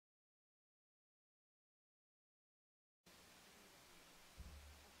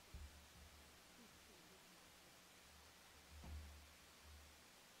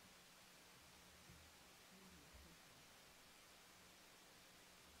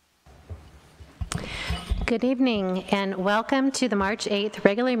Good evening and welcome to the March 8th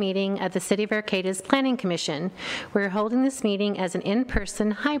regular meeting of the City of Arcata's Planning Commission. We're holding this meeting as an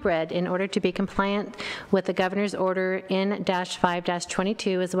in-person hybrid in order to be compliant with the Governor's Order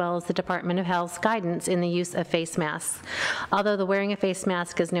N-5-22 as well as the Department of Health's guidance in the use of face masks. Although the wearing of face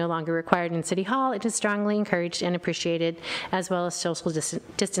mask is no longer required in City Hall, it is strongly encouraged and appreciated, as well as social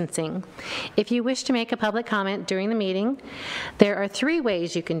distancing. If you wish to make a public comment during the meeting, there are 3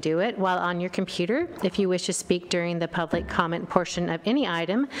 ways you can do it while on your computer. If you wish to speak during the public comment portion of any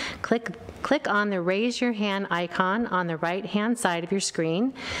item, click on the raise your hand icon on the right-hand side of your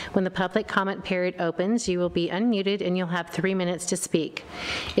screen. When the public comment period opens, you will be unmuted and you'll have 3 minutes to speak.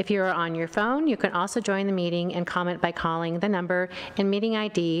 If you are on your phone, you can also join the meeting and comment by calling the number and meeting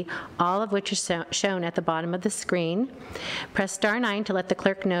ID, all of which is shown at the bottom of the screen. Press star 9 to let the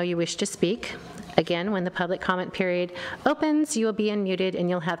clerk know you wish to speak. Again, when the public comment period opens, you will be unmuted and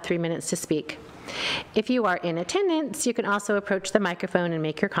you'll have 3 minutes to speak. If you are in attendance, you can also approach the microphone and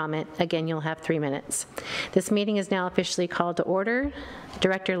make your comment. Again, you'll have 3 minutes. This meeting is now officially called to order.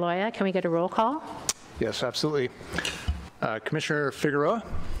 Director Loya, can we get a roll call? Yes, absolutely. Commissioner Figueroa?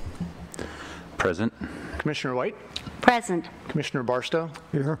 Present. Commissioner White? Present. Commissioner Barstow?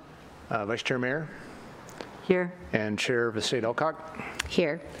 Here. Vice Chair Mayer? Here. And Chair Vasade Elcock?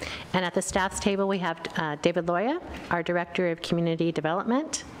 Here. And at the staff's table, we have David Loya, our Director of Community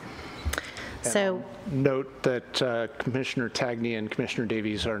Development. So note that Commissioner Tagney and Commissioner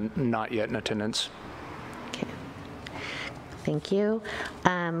Davies are not yet in attendance. Okay. Thank you.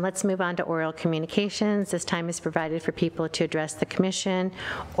 Let's move on to oral communications. This time is provided for people to address the commission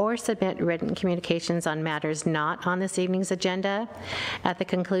or submit written communications on matters not on this evening's agenda. At the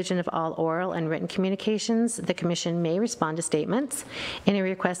conclusion of all oral and written communications, the commission may respond to statements. Any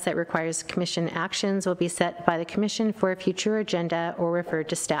request that requires commission actions will be set by the commission for a future agenda or referred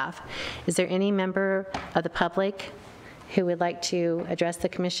to staff. Is there any member of the public who would like to address the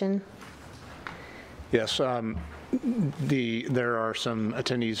commission? Yes. There are some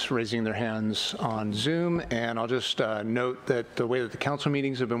attendees raising their hands on Zoom, and I'll just note that the way that the council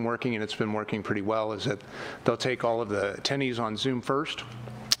meetings have been working, and it's been working pretty well, is that they'll take all of the attendees on Zoom first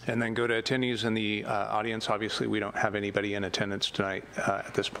and then go to attendees in the audience. Obviously, we don't have anybody in attendance tonight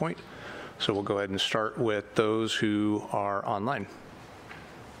at this point, so we'll go ahead and start with those who are online.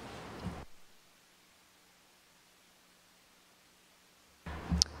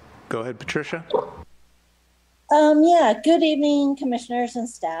 Go ahead, Patricia. Yeah, good evening, commissioners and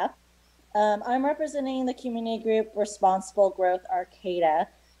staff. I'm representing the community group Responsible Growth Arcata,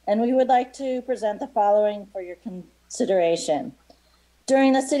 and we would like to present the following for your consideration.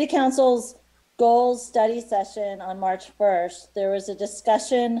 During the City Council's goals study session on March 1st, there was a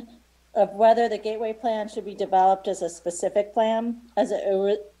discussion of whether the Gateway Plan should be developed as a specific plan as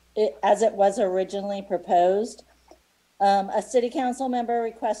it was originally proposed. A City Council member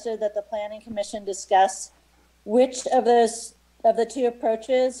requested that the Planning Commission discuss which of the 2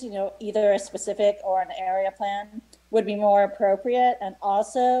 approaches, either a specific or an area plan, would be more appropriate, and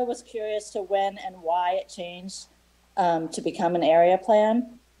also was curious to when and why it changed to become an area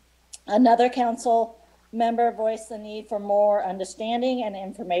plan. Another council member voiced the need for more understanding and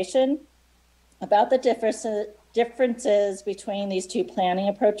information about the differences between these 2 planning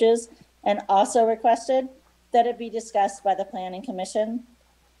approaches, and also requested that it be discussed by the Planning Commission.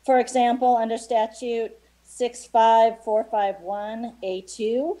 For example, under statute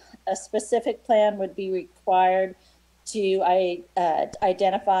 65451A2, a specific plan would be required to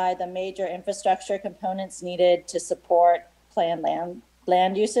identify the major infrastructure components needed to support planned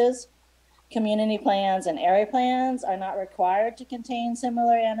land uses. Community plans and area plans are not required to contain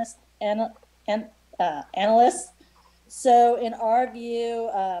similar analysts. So in our view,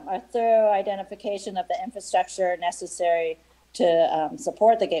 a thorough identification of the infrastructure necessary to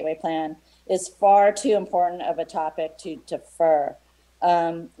support the Gateway Plan is far too important of a topic to defer.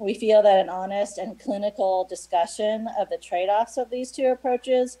 We feel that an honest and clinical discussion of the trade-offs of these 2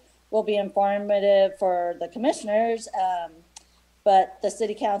 approaches will be informative for the commissioners, but the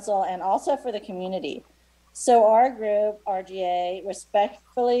City Council and also for the community. So our group, RGA,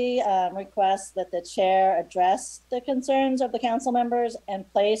 respectfully requests that the chair address the concerns of the council members and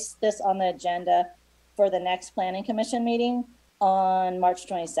place this on the agenda for the next Planning Commission meeting on March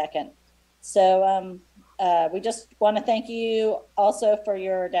 22nd. So we just want to thank you also for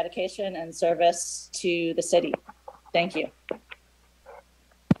your dedication and service to the city. Thank you.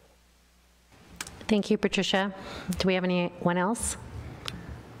 Thank you, Patricia. Do we have anyone else?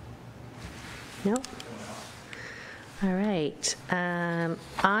 No? All right.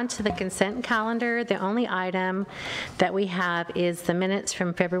 On to the consent calendar. The only item that we have is the minutes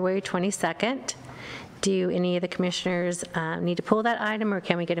from February 22nd. Do any of the commissioners need to pull that item, or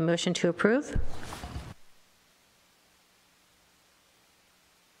can we get a motion to approve?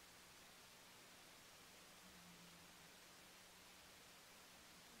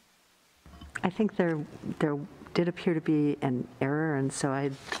 I think there did appear to be an error, and so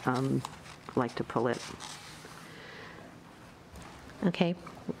I'd like to pull it. Okay,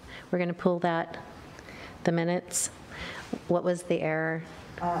 we're going to pull that, the minutes. What was the error?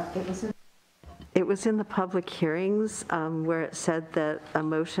 It was in the public hearings where it said that a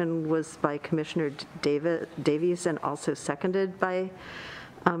motion was by Commissioner Davies and also seconded by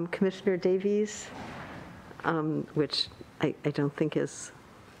Commissioner Davies, which I don't think is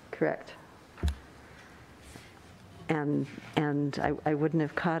correct. And I wouldn't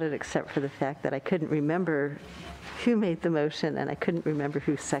have caught it except for the fact that I couldn't remember who made the motion and I couldn't remember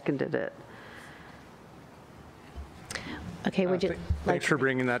who seconded it. Okay, would you Thanks for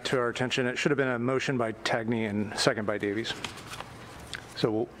bringing that to our attention. It should have been a motion by Tagney and second by Davies.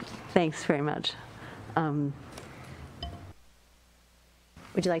 So Thanks very much. would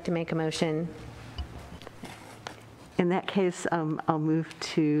you like to make a motion? In that case, I'll move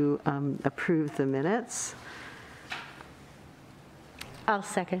to approve the minutes I'll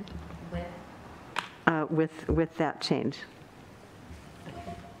second. with that change.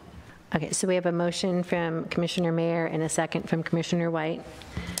 Okay, so we have a motion from Commissioner Mayer and a second from Commissioner White.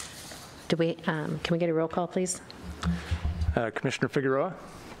 Do we, can we get a roll call, please? Commissioner Figueroa,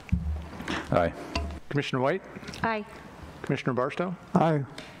 Aye. Commissioner White, Aye. Commissioner Barstow, Aye.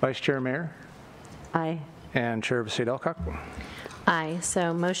 Vice Chair Mayer, Aye. and Chair Vasid Elcock. Aye,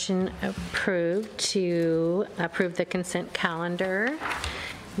 so motion approved to approve the consent calendar.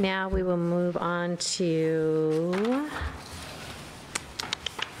 Now we will move on to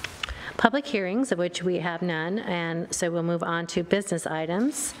public hearings, of which we have none, and so we'll move on to business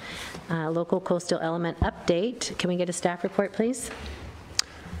items. Local coastal element update. Can we get a staff report, please?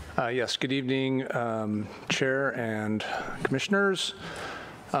 Yes, good evening, Chair and Commissioners.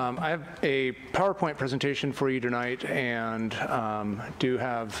 I have a PowerPoint presentation for you tonight and do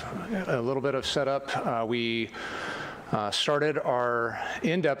have a little bit of setup. We started our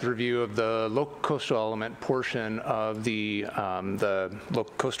in-depth review of the local coastal element portion of the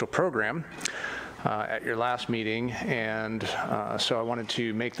local coastal program at your last meeting, and so I wanted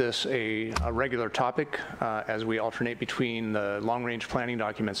to make this a regular topic as we alternate between the long-range planning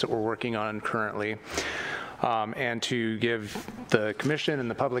documents that we're working on currently, and to give the commission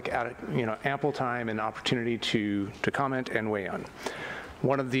and the public ample time and opportunity to comment and weigh in.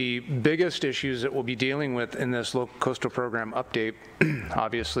 One of the biggest issues that we'll be dealing with in this local coastal program update,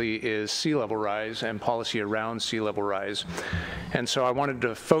 obviously, is sea level rise and policy around sea level rise. And so I wanted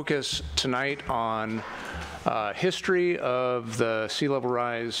to focus tonight on history of the sea level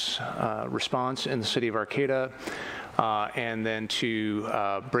rise response in the city of Arcata, and then to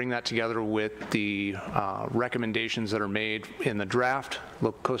bring that together with the recommendations that are made in the draft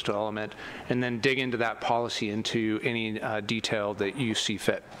local coastal element, and then dig into that policy into any detail that you see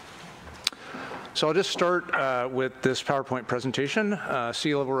fit. So I'll just start with this PowerPoint presentation,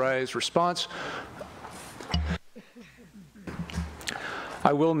 sea level rise response.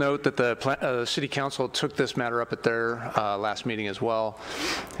 I will note that the City Council took this matter up at their last meeting as well,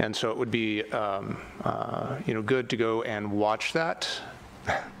 and so it would be good to go and watch that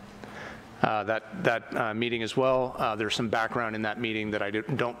meeting as well. There's some background in that meeting that I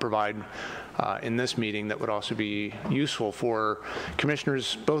don't provide in this meeting that would also be useful for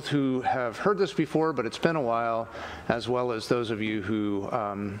commissioners, both who have heard this before, but it's been a while, as well as those of you who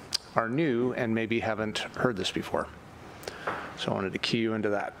are new and maybe haven't heard this before. So I wanted to key you into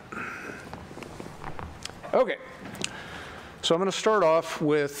that. Okay, so I'm going to start off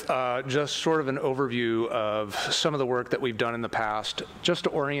with just sort of an overview of some of the work that we've done in the past, just to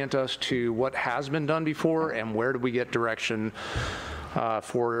orient us to what has been done before and where do we get direction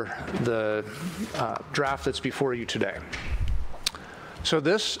for the draft that's before you today. So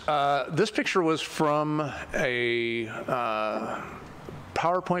this picture was from a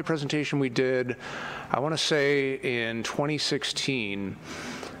PowerPoint presentation we did, I want to say in 2016,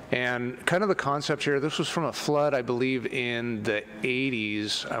 and kind of the concept here, this was from a flood, I believe, in the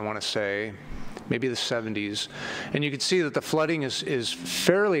 80s, I want to say, maybe the 70s, and you can see that the flooding is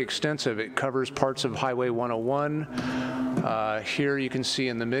fairly extensive. It covers parts of Highway 101. Here you can see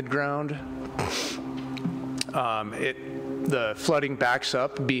in the midground, the flooding backs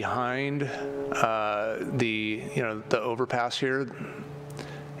up behind the overpass here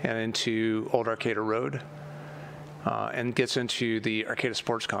and into Old Arcata Road. and gets into the Arcata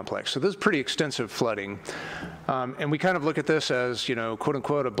Sports Complex. So this is pretty extensive flooding. And we kind of look at this as, quote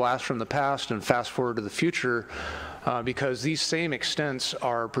unquote, a blast from the past and fast forward to the future, because these same extents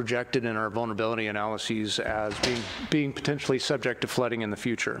are projected in our vulnerability analyses as being potentially subject to flooding in the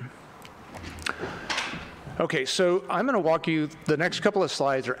future. Okay, so I'm going to walk you, the next couple of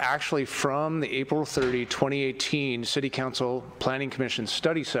slides are actually from the April 30, 2018 City Council Planning Commission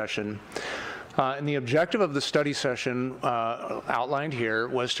study session. And the objective of the study session outlined here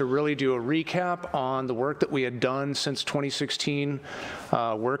was to really do a recap on the work that we had done since 2016,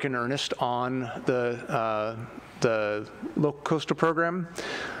 work in earnest on the local coastal program,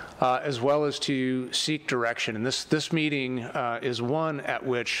 as well as to seek direction. And this meeting is one at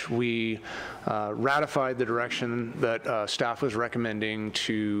which we ratified the direction that staff was recommending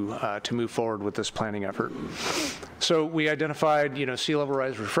to move forward with this planning effort. So we identified, sea level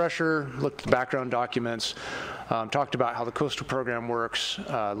rise refresher, looked at the background documents, talked about how the coastal program works,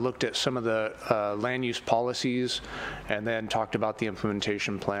 looked at some of the land use policies, and then talked about the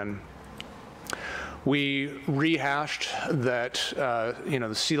implementation plan. We rehashed that,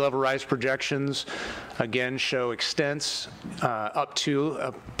 the sea level rise projections, again, show extents up to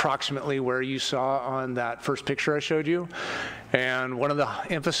approximately where you saw on that first picture I showed you. And one of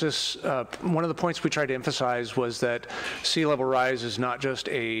the points we tried to emphasize was that sea level rise is not just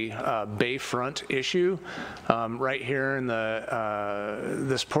a bayfront issue. Right here in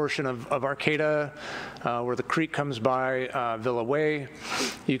this portion of Arcata, where the creek comes by Villa Way,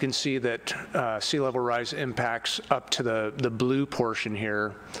 you can see that sea level rise impacts up to the blue portion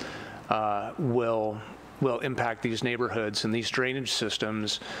here will impact these neighborhoods and these drainage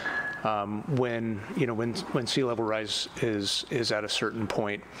systems when sea level rise is at a certain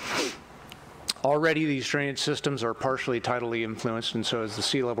point. Already these drainage systems are partially tidally influenced, and so as the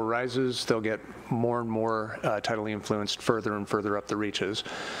sea level rises, they'll get more and more tidally influenced further and further up the reaches.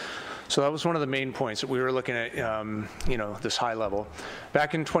 So that was one of the main points that we were looking at, this high level.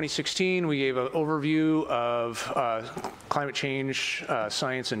 Back in 2016, we gave an overview of climate change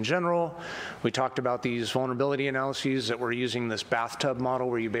science in general. We talked about these vulnerability analyses that we're using this bathtub model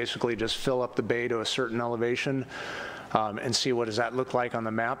where you basically just fill up the bay to a certain elevation and see what does that look like on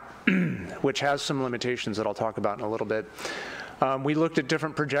the map, which has some limitations that I'll talk about in a little bit. We looked at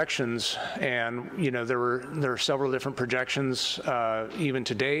different projections, and there are several different projections even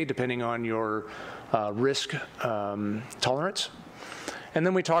today, depending on your risk tolerance. And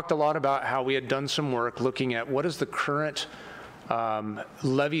then we talked a lot about how we had done some work looking at what is the current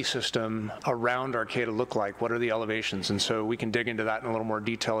levee system around Arcata look like? What are the elevations? And so we can dig into that in a little more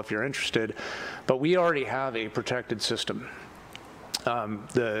detail if you're interested. But we already have a protected system.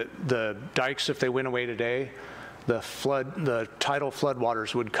 The dikes, if they went away today, the tidal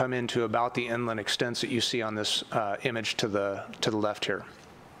floodwaters would come into about the inland extents that you see on this image to the left here.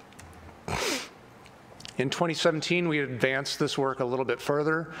 In 2017, we advanced this work a little bit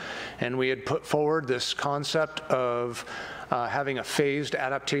further, and we had put forward this concept of having a phased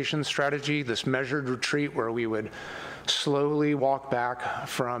adaptation strategy, this measured retreat where we would slowly walk back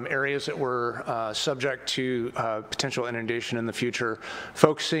from areas that were subject to potential inundation in the future,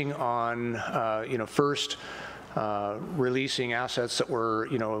 focusing on, first, releasing assets that were,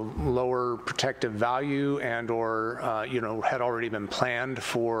 lower protective value and or, had already been planned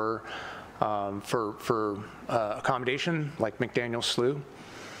for accommodation, like McDaniel Slough.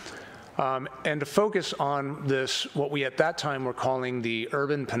 And to focus on this, what we at that time were calling the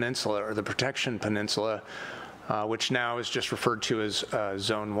urban peninsula or the protection peninsula, which now is just referred to as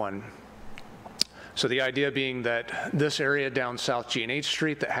Zone 1. So the idea being that this area down South G&H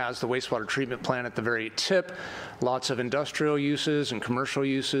Street that has the wastewater treatment plant at the very tip, lots of industrial uses and commercial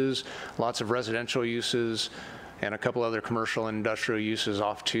uses, lots of residential uses, and a couple other commercial and industrial uses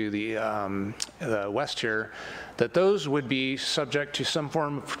off to the west here, that those would be subject to some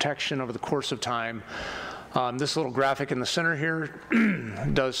form of protection over the course of time. This little graphic in the center here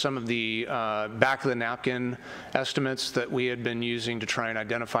does some of the back of the napkin estimates that we had been using to try and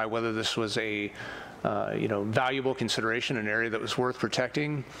identify whether this was a valuable consideration, an area that was worth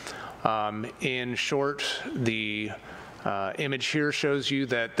protecting. In short, the image here shows you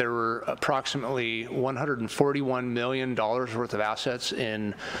that there were approximately $141 million worth of assets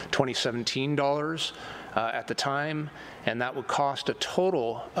in 2017 dollars at the time, and that would cost a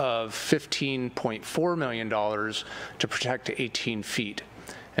total of $15.4 million to protect 18 feet.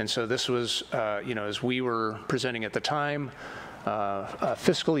 And so this was, as we were presenting at the time, a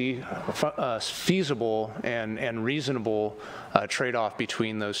fiscally feasible and reasonable trade-off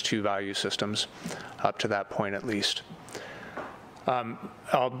between those two value systems, up to that point at least.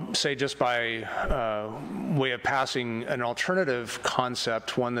 I'll say just by way of passing an alternative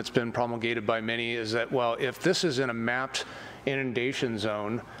concept, one that's been promulgated by many, is that, well, if this is in a mapped inundation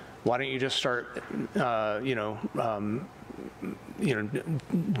zone, why don't you just start,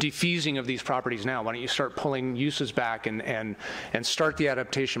 defeasing of these properties now? Why don't you start pulling uses back and start the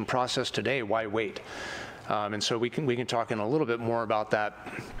adaptation process today? Why wait? And so we can talk in a little bit more about that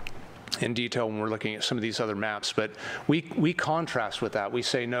in detail when we're looking at some of these other maps, but we contrast with that. We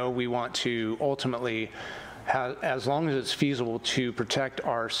say, no, we want to ultimately have, as long as it's feasible, to protect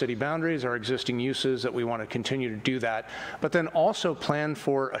our city boundaries, our existing uses, that we want to continue to do that, but then also plan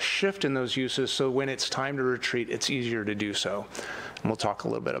for a shift in those uses so when it's time to retreat, it's easier to do so. And we'll talk a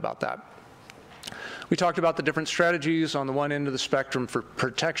little bit about that. We talked about the different strategies on the one end of the spectrum for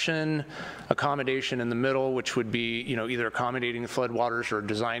protection, accommodation in the middle, which would be, either accommodating the floodwaters or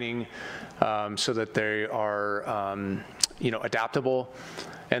designing so that they are, adaptable,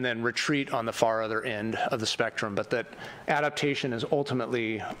 and then retreat on the far other end of the spectrum. But that adaptation is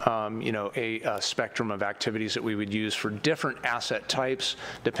ultimately, a spectrum of activities that we would use for different asset types,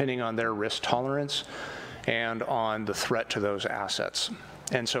 depending on their risk tolerance and on the threat to those assets.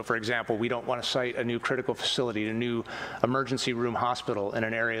 And so, for example, we don't want to site a new critical facility, a new emergency room hospital in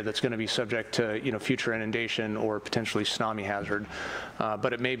an area that's going to be subject to, future inundation or potentially tsunami hazard.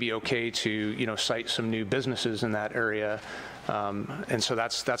 But it may be okay to, site some new businesses in that area. And so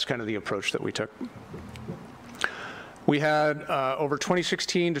that's kind of the approach that we took. We had, over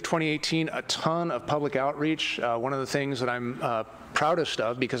 2016 to 2018, a ton of public outreach. One of the things that I'm proudest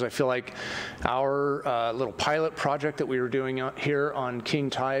of, because I feel like our little pilot project that we were doing here on King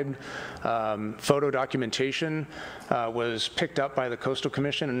Tide photo documentation was picked up by the Coastal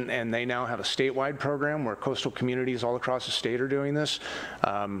Commission, and they now have a statewide program where coastal communities all across the state are doing this.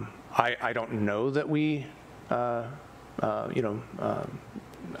 I don't know that we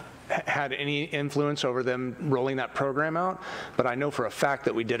had any influence over them rolling that program out, but I know for a fact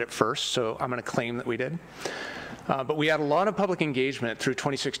that we did it first, so I'm going to claim that we did. But we had a lot of public engagement through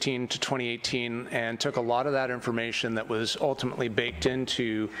 2016 to 2018 and took a lot of that information that was ultimately baked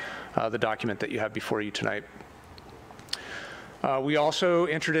into the document that you have before you tonight. We also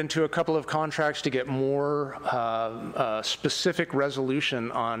entered into a couple of contracts to get more specific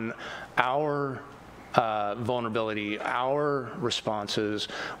resolution on our vulnerability, our responses,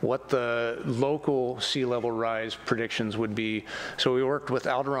 what the local sea level rise predictions would be. So we worked with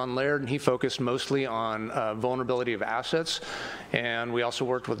Alderon Laird, and he focused mostly on vulnerability of assets. And we also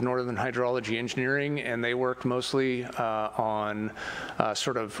worked with Northern Hydrology Engineering, and they worked mostly on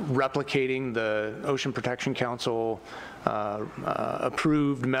sort of replicating the Ocean Protection Council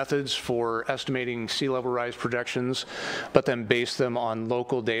approved methods for estimating sea level rise projections, but then base them on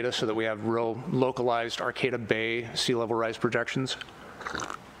local data so that we have real localized Arcata Bay sea level rise projections,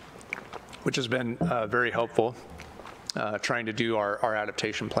 which has been very helpful trying to do our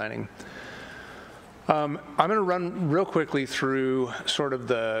adaptation planning. I'm going to run real quickly through sort of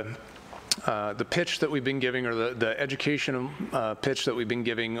the pitch that we've been giving, or the education pitch that we've been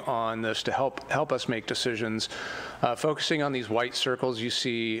giving on this to help us make decisions. Focusing on these white circles, you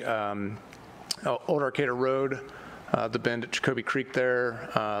see Old Arcata Road, the bend at Jacoby Creek there,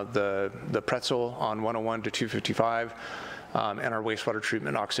 the pretzel on 101 to 255, and our wastewater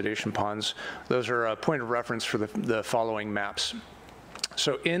treatment oxidation ponds. Those are a point of reference for the following maps.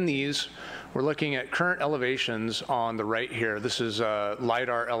 So in these, we're looking at current elevations on the right here. This is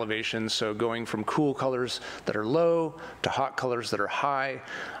LIDAR elevations, so going from cool colors that are low to hot colors that are high.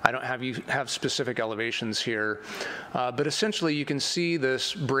 I don't have specific elevations here, but essentially you can see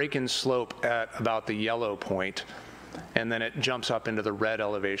this break in slope at about the yellow point, and then it jumps up into the red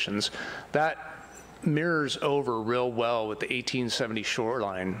elevations. That mirrors over real well with the 1870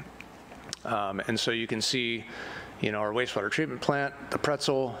 shoreline. And so you can see our wastewater treatment plant, the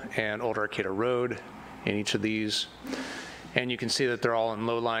pretzel, and Old Arcata Road in each of these. And you can see that they're all in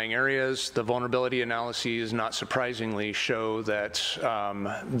low-lying areas. The vulnerability analyses, not surprisingly, show that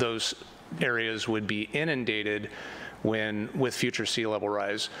those areas would be inundated with future sea level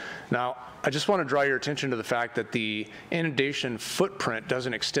rise. Now, I just want to draw your attention to the fact that the inundation footprint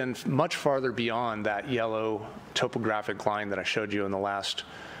doesn't extend much farther beyond that yellow topographic line that I showed you in the last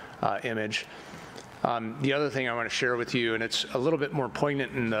image. The other thing I want to share with you, and it's a little bit more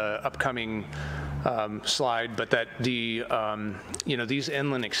poignant in the upcoming slide, but that these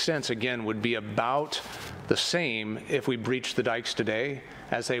inland extents, again, would be about the same if we breach the dikes today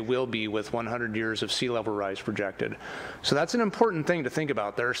as they will be with 100 years of sea level rise projected. So that's an important thing to think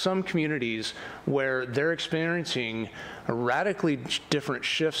about. There are some communities where they're experiencing radically different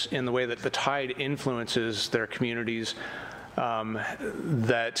shifts in the way that the tide influences their communities.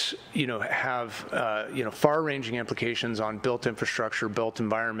 that have far-ranging implications on built infrastructure, built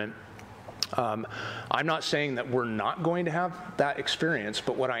environment. I'm not saying that we're not going to have that experience,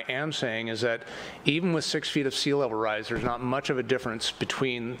 but what I am saying is that even with 6 feet of sea level rise, there's not much of a difference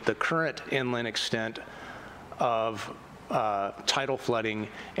between the current inland extent of tidal flooding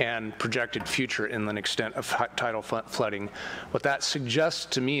and projected future inland extent of tidal flooding. What that suggests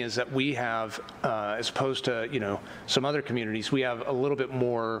to me is that we have, as opposed to some other communities, we have a little bit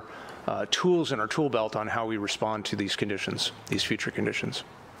more tools in our tool belt on how we respond to these conditions, these future conditions.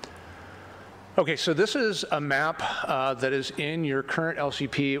 Okay, so this is a map that is in your current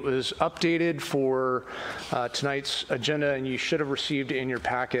LCP. It was updated for tonight's agenda, and you should have received in your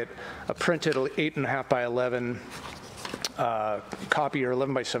packet a printed 8.5 by 11 copy, or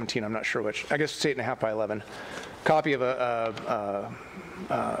 11 by 17, I'm not sure which. I guess it's 8.5 by 11. Copy of a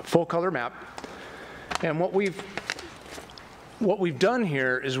full color map. And what we've done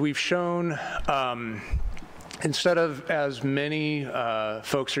here is we've shown, instead of as many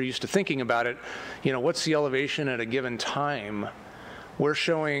folks are used to thinking about it, what's the elevation at a given time, we're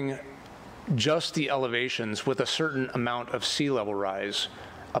showing just the elevations with a certain amount of sea level rise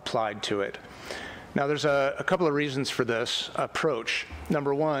applied to it. Now, there's a couple of reasons for this approach.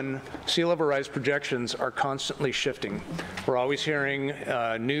 Number one, sea level rise projections are constantly shifting. We're always hearing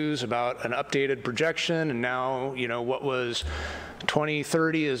news about an updated projection, and now, what was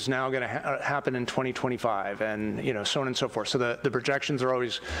 2030 is now going to happen in 2025, and so on and so forth. So the projections are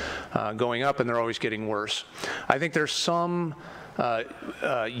always going up, and they're always getting worse. I think there's some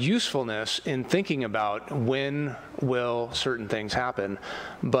usefulness in thinking about when will certain things happen,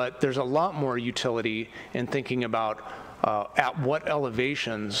 but there's a lot more utility in thinking about at what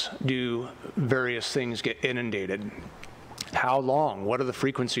elevations do various things get inundated. How long? What are the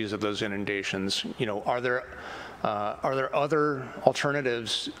frequencies of those inundations? Are there other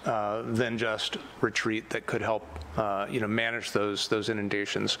alternatives than just retreat that could help manage those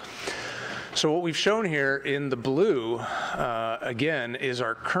inundations? So what we've shown here in the blue, again, is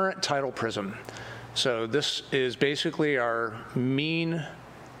our current tidal prism. So this is basically our mean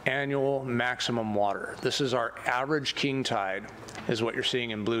annual maximum water. This is our average king tide, is what you're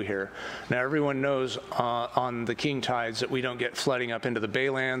seeing in blue here. Now, everyone knows on the king tides that we don't get flooding up into the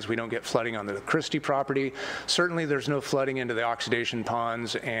baylands, we don't get flooding on the Christie property. Certainly there's no flooding into the oxidation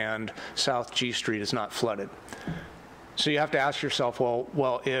ponds, and South G Street is not flooded. So you have to ask yourself,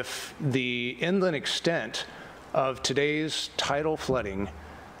 well, if the inland extent of today's tidal flooding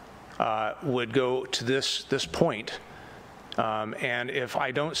would go to this point, and if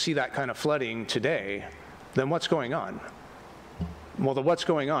I don't see that kind of flooding today, then what's going on? Well, what's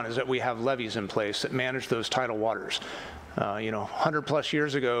going on is that we have levees in place that manage those tidal waters. 100 plus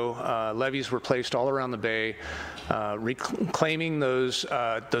years ago, levees were placed all around the bay, reclaiming those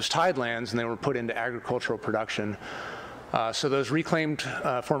tidelands, and they were put into agricultural production. So those reclaimed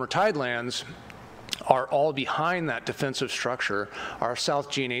former tidelands are all behind that defensive structure. Our South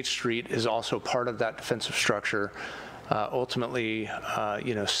G and H Street is also part of that defensive structure. Ultimately,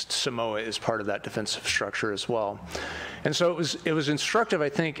 Samoa is part of that defensive structure as well. And so it was instructive, I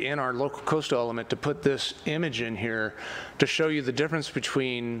think, in our local coastal element to put this image in here to show you the difference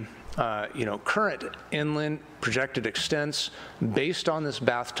between current inland projected extents based on this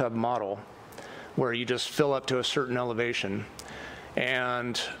bathtub model, where you just fill up to a certain elevation,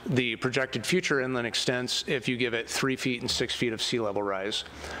 and the projected future inland extents if you give it 3 feet and 6 feet of sea level rise.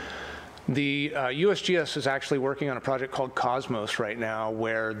 The USGS is actually working on a project called Cosmos right now,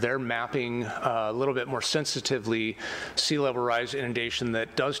 where they're mapping a little bit more sensitively sea level rise inundation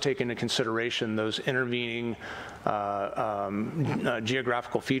that does take into consideration those intervening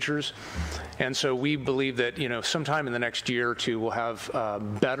geographical features. And so we believe that sometime in the next year or two we'll have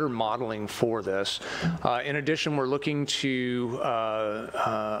better modeling for this. In addition, we're looking to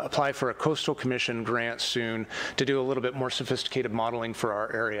apply for a Coastal Commission grant soon to do a little bit more sophisticated modeling for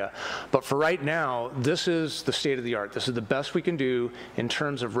our area. But for right now, this is the state of the art. This is the best we can do in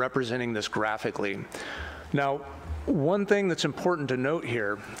terms of representing this graphically. Now, one thing that's important to note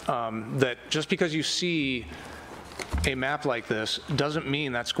here, that just because you see a map like this doesn't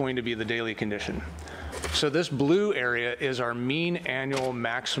mean that's going to be the daily condition. So this blue area is our mean annual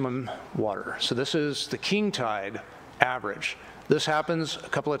maximum water. So this is the king tide average. This happens a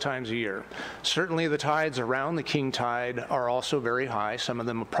couple of times a year. Certainly the tides around the king tide are also very high. Some of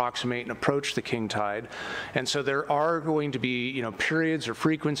them approximate and approach the king tide. And so there are going to be periods or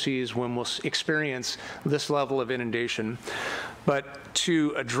frequencies when we'll experience this level of inundation. But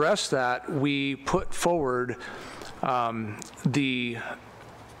to address that, we put forward the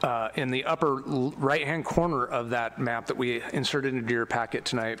in the upper right-hand corner of that map that we inserted into your packet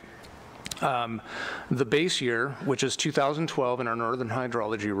tonight, the base year, which is 2012 in our Northern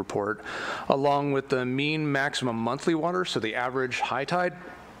Hydrology Report, along with the mean maximum monthly water, so the average high tide,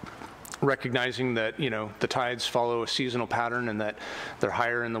 recognizing that, you know, the tides follow a seasonal pattern and that they're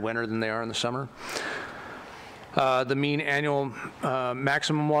higher in the winter than they are in the summer. The mean annual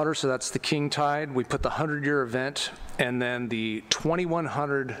maximum water, so that's the king tide. We put the 100-year event, and then the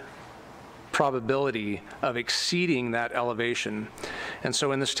 2100 probability of exceeding that elevation. And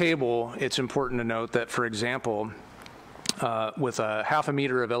so in this table, it's important to note that, for example, with a ½ a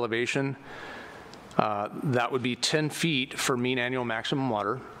meter of elevation, that would be 10 feet for mean annual maximum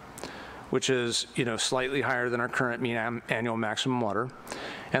water, which is, you know, slightly higher than our current mean annual maximum water.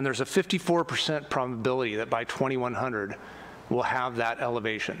 And there's a 54% probability that by 2100 we'll have that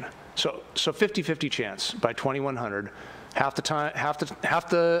elevation. So 50-50 chance by 2100. Half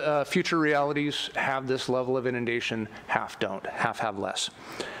the future realities have this level of inundation, half don't, half have less.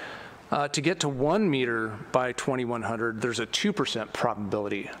 To get to 1 meter by 2100, there's a 2%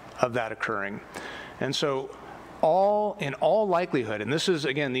 probability of that occurring. And so in all likelihood, and this is,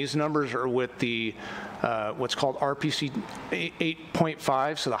 again, these numbers are with the what's called RPC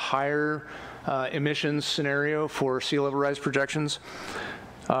 8.5, so the higher emissions scenario for sea level rise projections.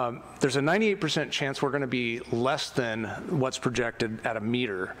 There's a 98% chance we're going to be less than what's projected at a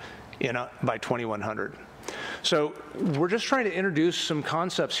meter by 2100. So we're just trying to introduce some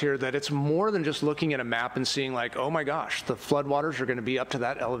concepts here that it's more than just looking at a map and seeing like, oh my gosh, the floodwaters are going to be up to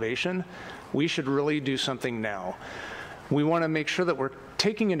that elevation. We should really do something now. We want to make sure that we're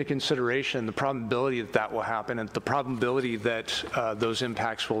taking into consideration the probability that that will happen and the probability that those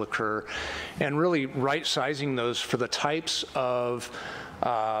impacts will occur, and really right-sizing those for the types of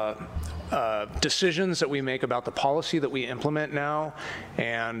decisions that we make about the policy that we implement now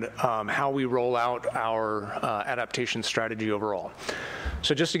and how we roll out our adaptation strategy overall.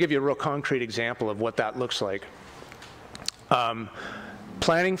 So just to give you a real concrete example of what that looks like,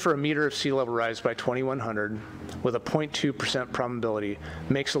 planning for a meter of sea level rise by 2100 with a 0.2% probability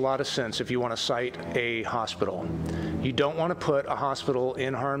makes a lot of sense if you want to site a hospital. You don't want to put a hospital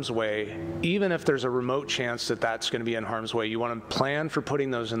in harm's way, even if there's a remote chance that that's going to be in harm's way. You want to plan for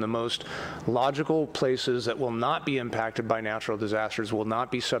putting those in the most logical places that will not be impacted by natural disasters, will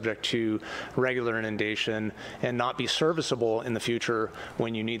not be subject to regular inundation, and not be serviceable in the future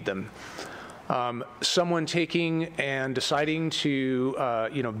when you need them. Someone taking and deciding to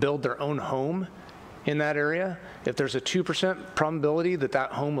build their own home in that area, if there's a 2% probability that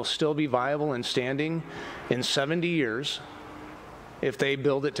that home will still be viable and standing in 70 years, if they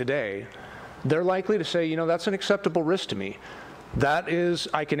build it today, they're likely to say, you know, that's an acceptable risk to me. That is,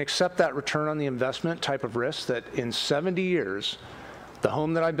 I can accept that return on the investment type of risk that in 70 years, the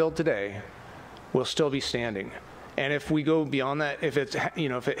home that I build today will still be standing. And if we go beyond that, if it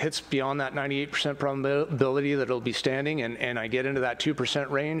hits beyond that 98% probability that it'll be standing, and I get into that 2%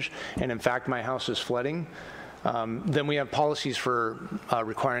 range, and in fact my house is flooding, then we have policies for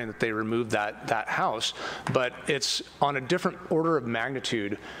requiring that they remove that house. But it's on a different order of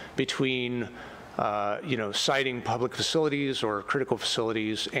magnitude between citing public facilities or critical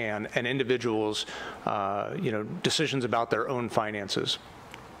facilities and individuals' decisions about their own finances.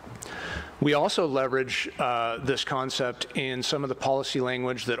 We also leverage this concept in some of the policy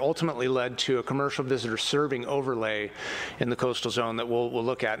language that ultimately led to a commercial visitor serving overlay in the coastal zone that we'll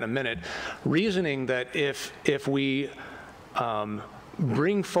look at in a minute, reasoning that if we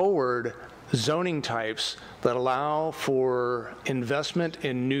bring forward zoning types that allow for investment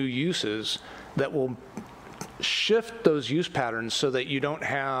in new uses that will shift those use patterns so that you don't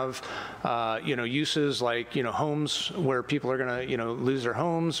have uses like homes where people are going to lose their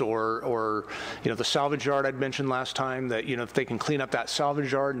homes, or the salvage yard I'd mentioned last time, that if they can clean up that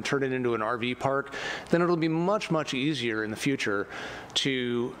salvage yard and turn it into an RV park, then it'll be much easier in the future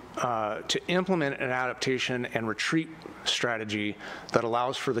to implement an adaptation and retreat strategy that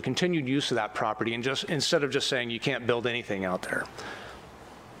allows for the continued use of that property, and just instead of just saying you can't build anything out there.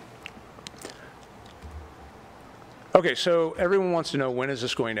 Okay, so everyone wants to know, when is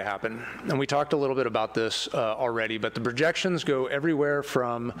this going to happen? And we talked a little bit about this already, but the projections go everywhere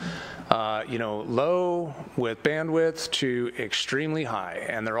from low with bandwidth to extremely high,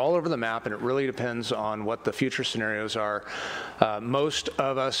 and they're all over the map, and it really depends on what the future scenarios are. Most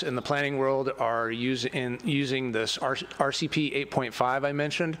of us in the planning world are using this RCP 8.5 I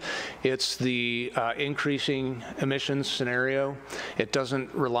mentioned. It's the increasing emissions scenario. It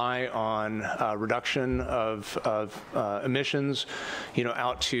doesn't rely on reduction of emissions,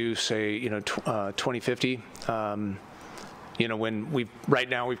 out to say 2050. You know, right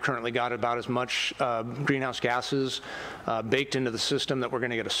now we've currently got about as much greenhouse gases baked into the system that we're going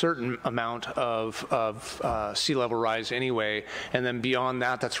to get a certain amount of sea level rise anyway, and then beyond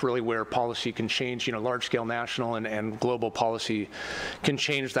that, that's really where policy can change. You know, large-scale national and global policy can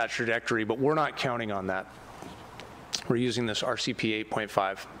change that trajectory, but we're not counting on that. We're using this RCP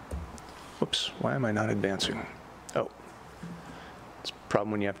 8.5. Whoops, why am I not advancing? Oh, it's a problem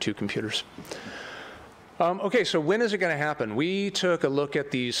when you have two computers. Okay, so when is it going to happen? We took a look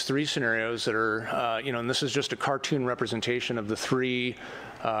at these three scenarios that are, you know, and this is just a cartoon representation of the three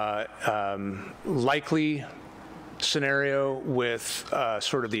likely scenario with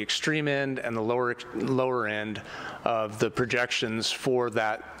sort of the extreme end and the lower end of the projections for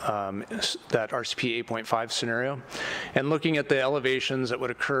that RCP 8.5 scenario, and looking at the elevations that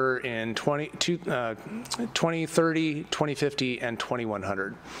would occur in 2030, 2050, and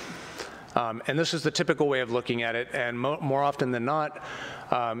 2100. And this is the typical way of looking at it, and more often than not,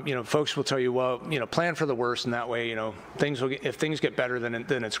 you know, folks will tell you, well, you know, plan for the worst, and that way, you know, if things get better,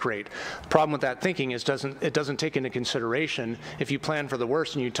 then it's great. The problem with that thinking is it doesn't take into consideration, if you plan for the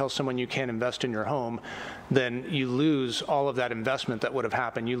worst and you tell someone you can't invest in your home, then you lose all of that investment that would have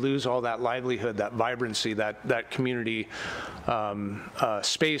happened. You lose all that livelihood, that vibrancy, that community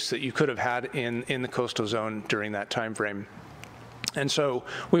space that you could have had in the coastal zone during that time frame. And so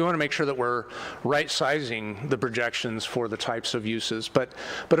we want to make sure that we're right-sizing the projections for the types of uses. But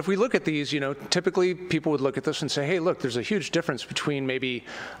if we look at these, you know, typically people would look at this and say, hey, look, there's a huge difference between maybe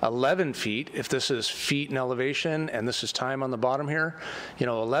 11 feet, if this is feet in elevation and this is time on the bottom here, you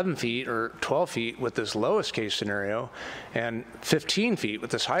know, 11 feet or 12 feet with this lowest case scenario and 15 feet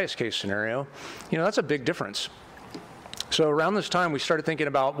with this highest case scenario. You know, that's a big difference. So around this time, we started thinking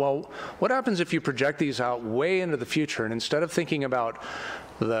about, well, what happens if you project these out way into the future, and instead of thinking about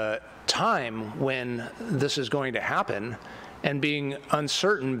the time when this is going to happen and being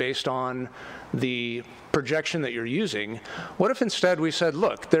uncertain based on the projection that you're using, what if instead we said,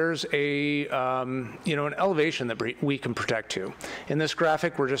 look, there's a, you know, an elevation that we can protect to. In this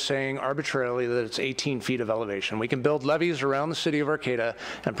graphic, we're just saying arbitrarily that it's 18 feet of elevation. We can build levees around the city of Arcata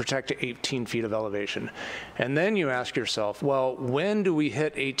and protect to 18 feet of elevation. And then you ask yourself, well, when do we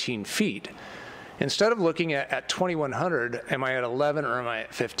hit 18 feet? Instead of looking at 2100, am I at 11 or am I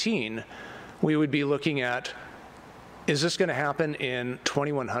at 15? We would be looking at, is this going to happen in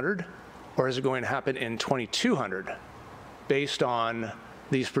 2100? Or is it going to happen in 2200 based on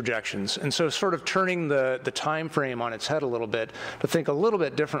these projections? And so sort of turning the time frame on its head a little bit to think a little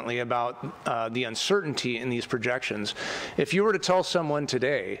bit differently about the uncertainty in these projections. If you were to tell someone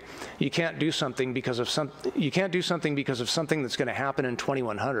today you can't do something because of something that's going to happen in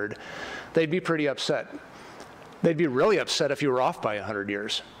 2100, they'd be pretty upset. They'd be really upset if you were off by 100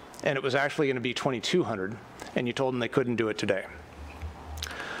 years and it was actually going to be 2200 and you told them they couldn't do it today.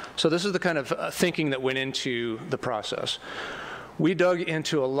 So this is the kind of thinking that went into the process. We dug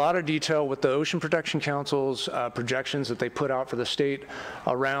into a lot of detail with the Ocean Protection Council's projections that they put out for the state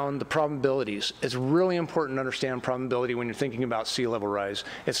around the probabilities. It's really important to understand probability when you're thinking about sea level rise.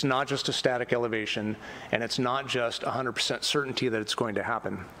 It's not just a static elevation, and it's not just 100% certainty that it's going to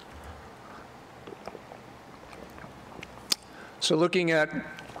happen. So looking at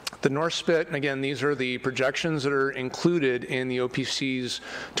the North Spit, and again, these are the projections that are included in the OPC's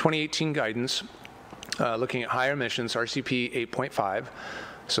 2018 guidance, looking at higher emissions, RCP 8.5,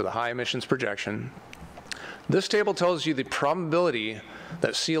 so the high emissions projection. This table tells you the probability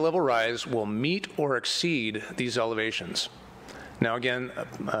that sea level rise will meet or exceed these elevations. Now again,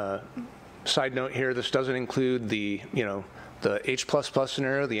 side note here, this doesn't include the, you know, the H++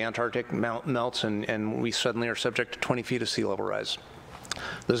 scenario, the Antarctic melts, and we suddenly are subject to 20 feet of sea level rise.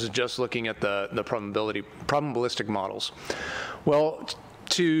 This is just looking at the probabilistic models. Well,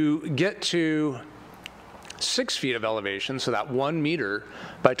 to get to 6 feet of elevation, so that 1 meter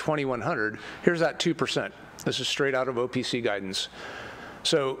by 2100, here's that 2%. This is straight out of OPC guidance.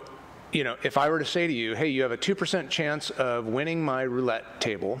 So, you know, if I were to say to you, hey, you have a 2% chance of winning my roulette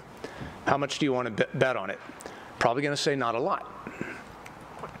table, how much do you want to bet on it? Probably going to say not a lot.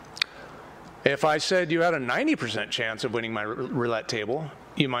 If I said you had a 90% chance of winning my roulette table,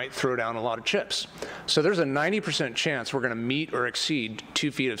 you might throw down a lot of chips. So there's a 90% chance we're going to meet or exceed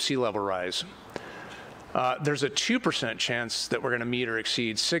 2 feet of sea level rise. There's a 2% chance that we're going to meet or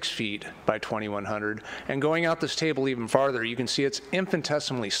exceed 6 feet by 2100. And going out this table even farther, you can see it's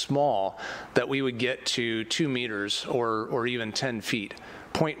infinitesimally small that we would get to 2 meters or even 10 feet.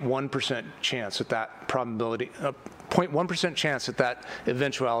 0.1% chance at that probability, 0.1% chance that that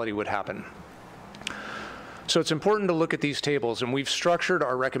eventuality would happen. So it's important to look at these tables, and we've structured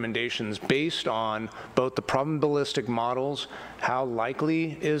our recommendations based on both the probabilistic models, how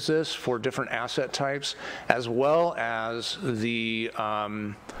likely is this for different asset types, as well as the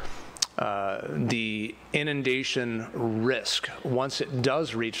inundation risk. Once it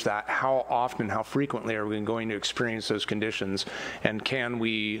does reach that, how often, how frequently are we going to experience those conditions, and can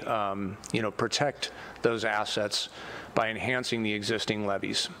we protect those assets by enhancing the existing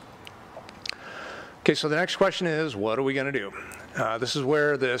levees? Okay, so the next question is, what are we going to do? This is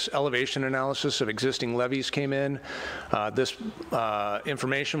where this elevation analysis of existing levees came in. This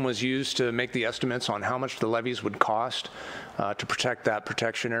information was used to make the estimates on how much the levees would cost to protect that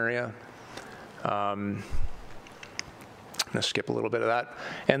protection area. I'm going to skip a little bit of that.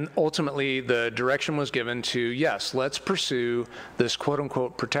 And ultimately, the direction was given to, yes, let's pursue this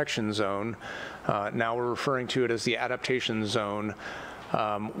quote-unquote protection zone. Now we're referring to it as the adaptation zone,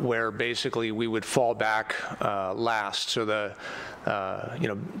 where basically we would fall back last. So the,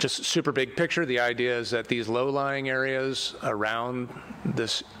 just super big picture, the idea is that these low-lying areas around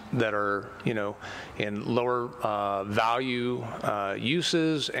this that are, in lower value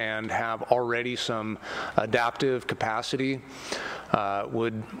uses and have already some adaptive capacity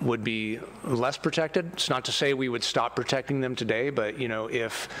would be less protected. It's not to say we would stop protecting them today, but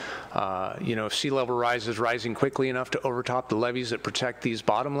if sea level rise is rising quickly enough to overtop the levees that protect these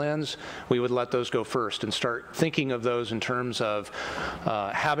bottomlands, we would let those go first and start thinking of those in terms of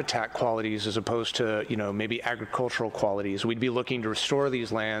habitat qualities as opposed to maybe agricultural qualities. We'd be looking to restore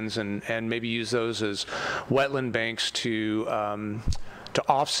these lands and maybe use those as wetland banks to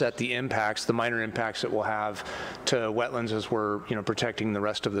offset the impacts, the minor impacts that we'll have to wetlands as we're protecting the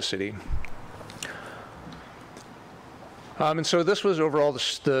rest of the city. And so this was overall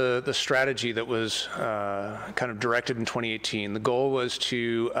the strategy that was kind of directed in 2018. The goal was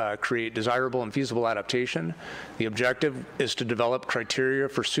to create desirable and feasible adaptation. The objective is to develop criteria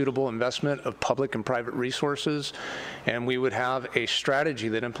for suitable investment of public and private resources, and we would have a strategy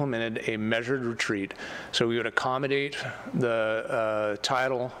that implemented a measured retreat. So we would accommodate the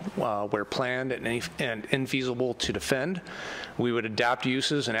tidal where planned and infeasible to defend. We would adapt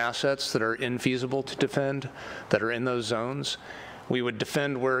uses and assets that are infeasible to defend, that are in those zones. We would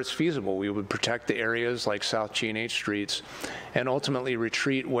defend where it's feasible. We would protect the areas like South G and H streets, and ultimately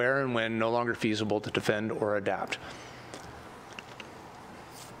retreat where and when no longer feasible to defend or adapt.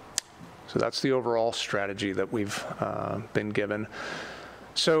 So that's the overall strategy that we've been given.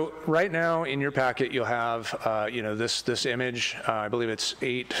 So right now in your packet you'll have this image. I believe it's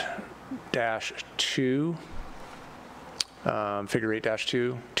 8-2. Figure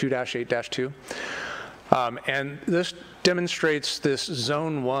 8-2, 2-8-2. And this demonstrates this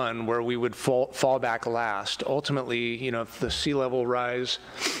zone 1 where we would fall back last. Ultimately, if the sea level rise,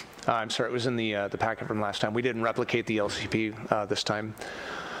 I'm sorry, it was in the packet from last time. We didn't replicate the LCP this time.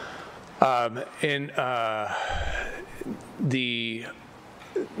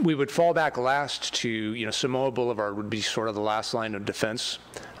 We would fall back last to, Samoa Boulevard would be sort of the last line of defense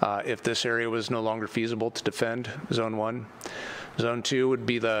if this area was no longer feasible to defend, zone 1. Zone 2 would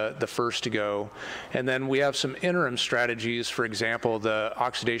be the first to go. And then we have some interim strategies, for example, the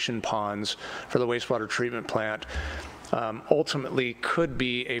oxidation ponds for the wastewater treatment plant. Ultimately could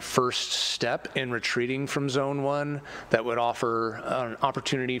be a first step in retreating from zone 1 that would offer an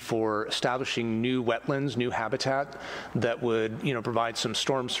opportunity for establishing new wetlands, new habitat that would provide some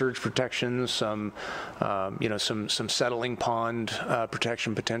storm surge protection, some some settling pond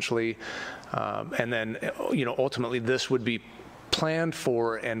protection potentially, and then ultimately this would be planned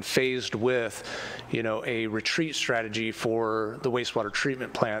for and phased with a retreat strategy for the wastewater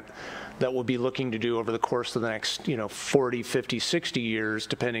treatment plant that we'll be looking to do over the course of the next 40, 50, 60 years,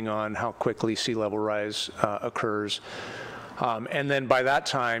 depending on how quickly sea level rise occurs. And then by that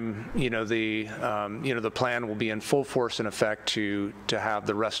time, the plan will be in full force and effect to have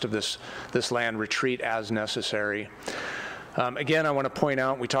the rest of this land retreat as necessary. Again, I want to point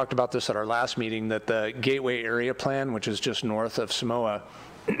out, we talked about this at our last meeting, that the Gateway Area Plan, which is just north of Samoa,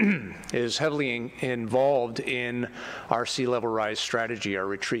 is heavily involved in our sea level rise strategy, our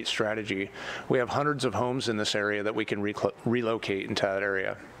retreat strategy. We have hundreds of homes in this area that we can relocate into that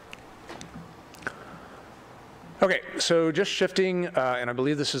area. Okay, so just shifting, and I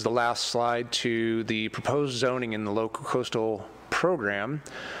believe this is the last slide, to the proposed zoning in the local coastal program.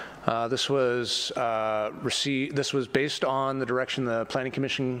 This was based on the direction the Planning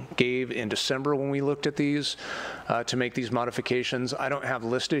Commission gave in December when we looked at these to make these modifications. I don't have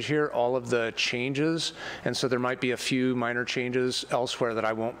listed here all of the changes, and so there might be a few minor changes elsewhere that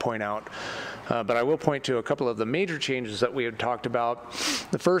I won't point out. But I will point to a couple of the major changes that we had talked about.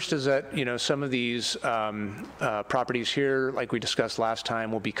 The first is that, you know, some of these properties here, like we discussed last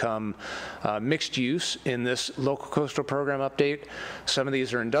time, will become mixed use in this local coastal program update. Some of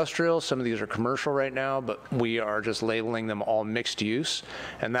these are industrial, some of these are commercial right now, but we are just labeling them all mixed use.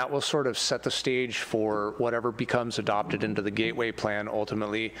 And that will sort of set the stage for whatever becomes adopted into the Gateway Plan,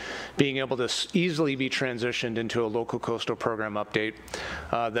 ultimately being able to easily be transitioned into a local coastal program update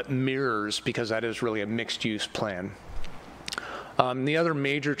that mirrors, because that is really a mixed use plan. The other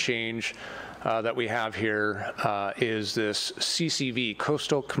major change that we have here is this CCV,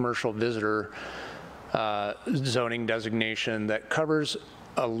 Coastal Commercial Visitor zoning designation that covers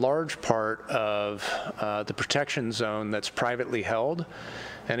a large part of the protection zone that's privately held.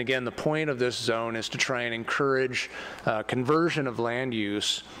 And again, the point of this zone is to try and encourage conversion of land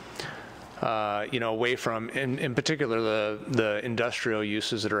use you know, away from, in particular, the industrial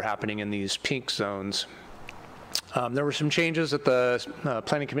uses that are happening in these pink zones. There were some changes that the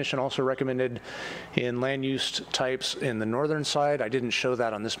Planning Commission also recommended in land use types in the northern side. I didn't show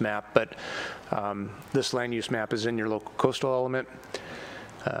that on this map, but this land use map is in your local coastal element.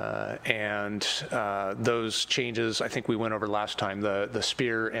 Those changes, I think we went over last time, the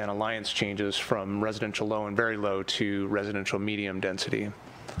Spear and Alliance changes from residential low and very low to residential medium density.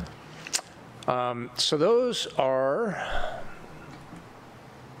 So those are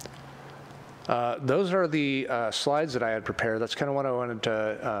the slides that I had prepared. That's kind of what I wanted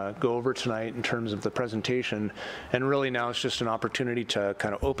to go over tonight in terms of the presentation. And really now it's just an opportunity to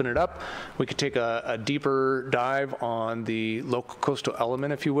kind of open it up. We could take a deeper dive on the local coastal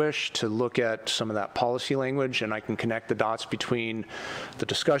element if you wish, to look at some of that policy language, and I can connect the dots between the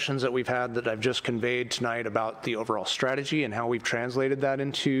discussions that we've had that I've just conveyed tonight about the overall strategy and how we've translated that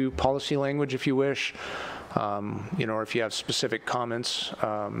into policy language if you wish, you know, or if you have specific comments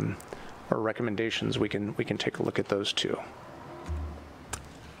or recommendations, we can take a look at those too.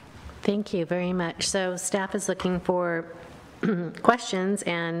 Thank you very much. So staff is looking for questions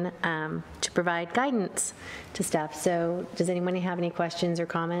and to provide guidance to staff. So does anyone have any questions or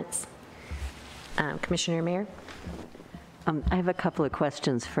comments? Commissioner Mayer? I have a couple of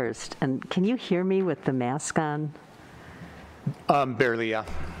questions first. And can you hear me with the mask on? Barely, yeah.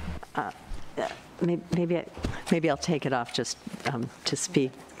 Maybe I'll take it off just to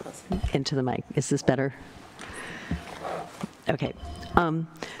speak into the mic. Is this better? Okay.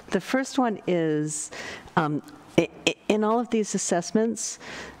 The first one is, in all of these assessments,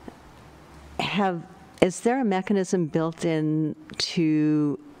 is there a mechanism built in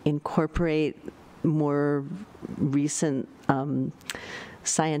to incorporate more recent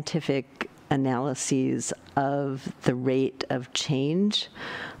scientific analyses of the rate of change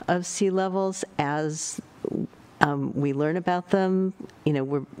of sea levels as we learn about them? You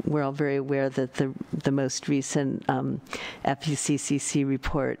know, we're all very aware that the most recent FPCCC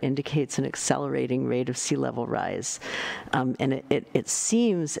report indicates an accelerating rate of sea level rise, and it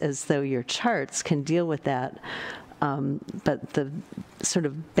seems as though your charts can deal with that. But the sort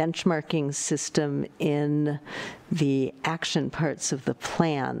of benchmarking system in the action parts of the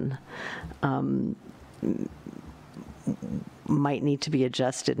plan might need to be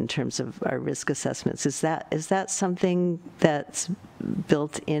adjusted in terms of our risk assessments. Is that something that's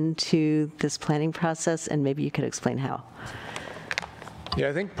built into this planning process? And maybe you could explain how. Yeah,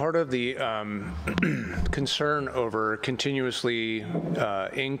 I think part of the concern over continuously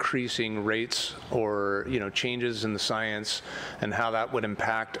increasing rates or, you know, changes in the science and how that would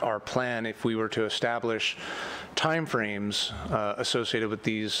impact our plan if we were to establish timeframes associated with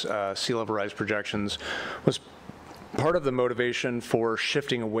these sea level rise projections was part of the motivation for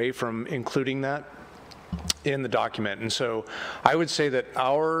shifting away from including that in the document. And so I would say that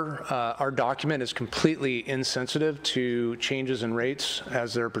our document is completely insensitive to changes in rates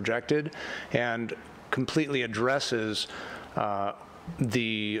as they're projected and completely addresses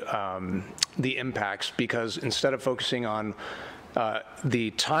the impacts, because instead of focusing on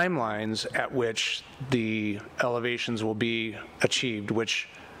the timelines at which the elevations will be achieved, which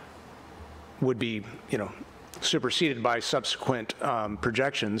would be, you know, superseded by subsequent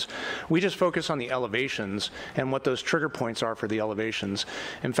projections. We just focus on the elevations and what those trigger points are for the elevations.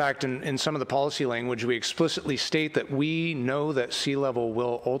 In fact, in some of the policy language, we explicitly state that we know that sea level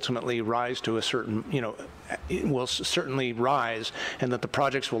will ultimately rise to a certain, it will certainly rise, and that the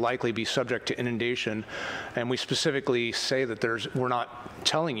projects will likely be subject to inundation. And we specifically say that we're not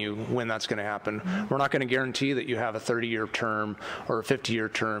telling you when that's going to happen. We're not going to guarantee that you have a 30-year term or a 50-year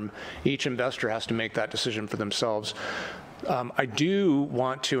term. Each investor has to make that decision for themselves. I do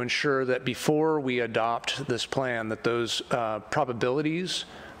want to ensure that before we adopt this plan, that those probabilities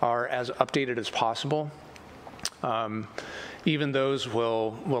are as updated as possible. Even those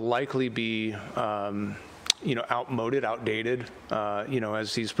will likely be outdated,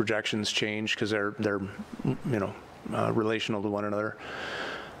 as these projections change, because they're relational to one another.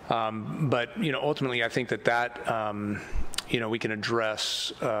 But ultimately, I think that we can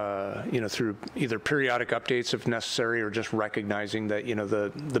address, through either periodic updates if necessary, or just recognizing that,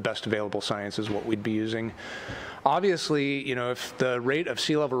 the best available science is what we'd be using. Obviously, if the rate of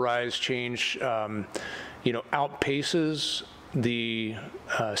sea level rise change, outpaces the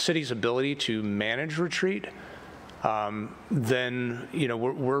city's ability to manage retreat, then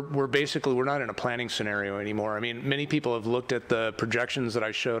we're not in a planning scenario anymore. I mean, many people have looked at the projections that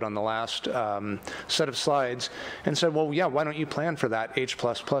I showed on the last set of slides and said, well, yeah, why don't you plan for that H++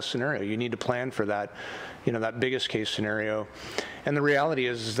 scenario? You need to plan for that, that biggest case scenario. And the reality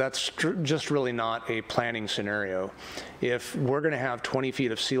is that's just really not a planning scenario. If we're going to have 20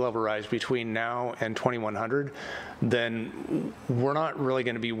 feet of sea level rise between now and 2100, then we're not really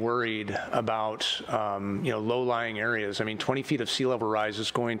going to be worried about low-lying areas. I mean, 20 feet of sea level rise is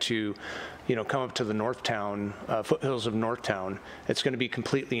going to come up to the Northtown, foothills of Northtown. It's going to be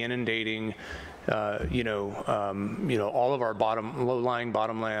completely inundating all of our low-lying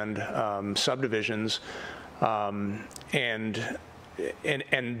bottomland subdivisions, and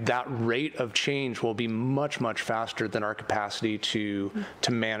that rate of change will be much, much faster than our capacity to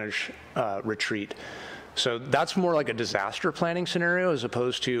manage retreat. So that's more like a disaster planning scenario as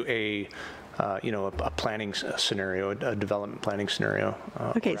opposed to a planning scenario, a development planning scenario.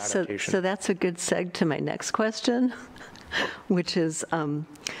 Okay, so that's a good seg to my next question, which is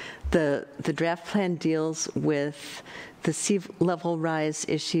the draft plan deals with the sea level rise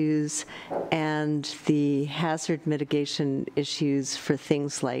issues and the hazard mitigation issues for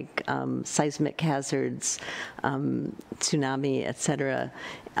things like seismic hazards, tsunami, et cetera,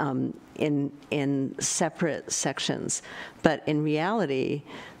 in separate sections. But in reality,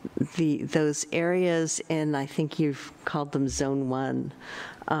 those areas in, I think you've called them Zone 1,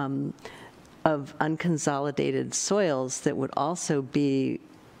 of unconsolidated soils that would also be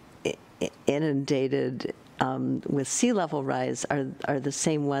inundated with sea level rise are the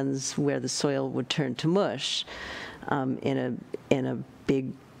same ones where the soil would turn to mush in a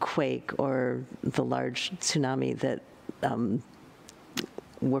big quake or the large tsunami that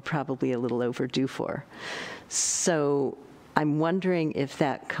we're probably a little overdue for. So I'm wondering if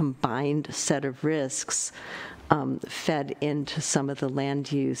that combined set of risks fed into some of the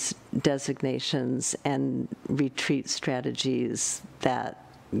land use designations and retreat strategies that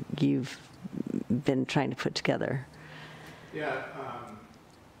you've been trying to put together. Yeah,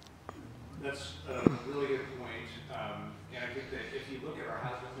 that's a really good point. And I think that if you look at our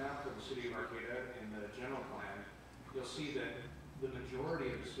hazard map for the city of Arcata in the general plan, you'll see that the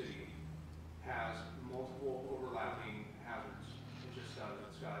majority of the city has multiple overlapping hazards. It just does.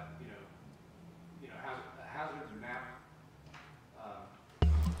 It's got, a hazard map.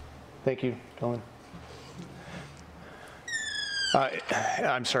 Thank you, Colin.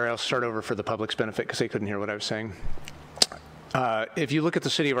 I'm sorry, I'll start over for the public's benefit because they couldn't hear what I was saying. If you look at the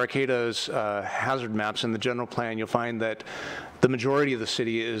city of Arcata's hazard maps in the general plan, you'll find that the majority of the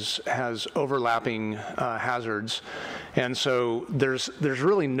city has overlapping hazards. And so there's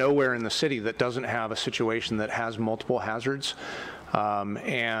really nowhere in the city that doesn't have a situation that has multiple hazards.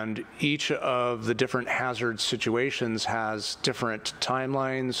 And each of the different hazard situations has different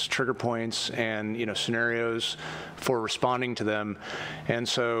timelines, trigger points, and scenarios for responding to them. And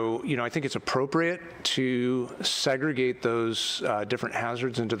so I think it's appropriate to segregate those different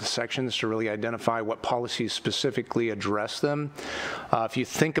hazards into the sections to really identify what policies specifically address them. If you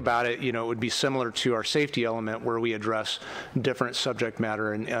think about it, it would be similar to our safety element where we address different subject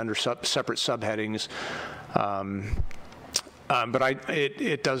matter and under separate subheadings. But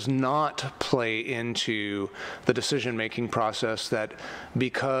it does not play into the decision-making process that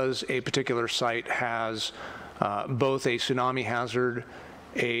because a particular site has both a tsunami hazard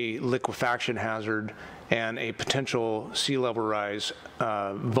a liquefaction hazard and a potential sea level rise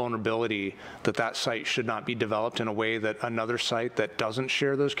vulnerability, that site should not be developed in a way that another site that doesn't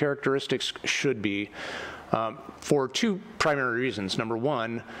share those characteristics should be, for two primary reasons. Number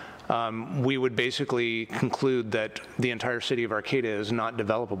one, we would basically conclude that the entire city of Arcata is not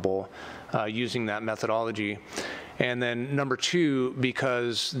developable using that methodology. And then number two,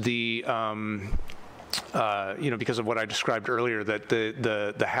 because the because of what I described earlier, that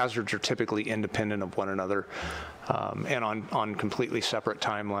the hazards are typically independent of one another and on completely separate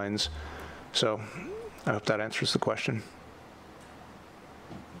timelines. So I hope that answers the question.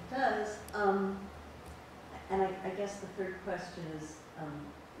 It does. And I guess the third question is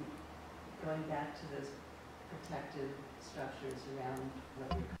going back to those protective structures around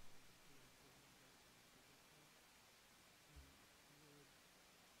what you're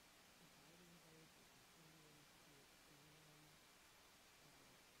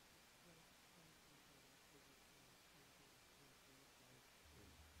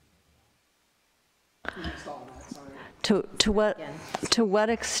To what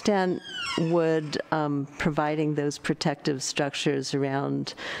extent would providing those protective structures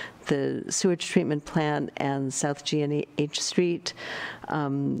around the sewage treatment plant and South G&H Street,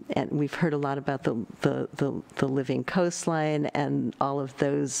 and we've heard a lot about the living coastline and all of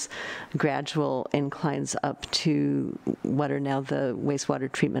those gradual inclines up to what are now the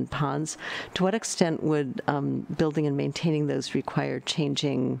wastewater treatment ponds, to what extent would building and maintaining those require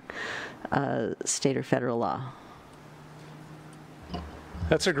changing state or federal law?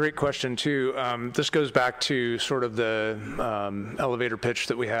 That's a great question, too. This goes back to sort of the elevator pitch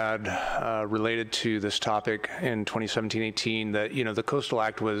that we had related to this topic in 2017-18, that, the Coastal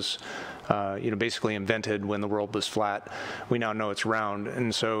Act was, basically invented when the world was flat. We now know it's round.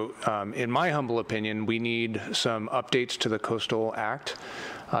 And so, in my humble opinion, we need some updates to the Coastal Act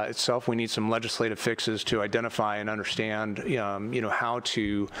itself. We need some legislative fixes to identify and understand, how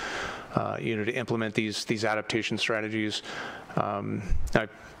to, to implement these adaptation strategies. I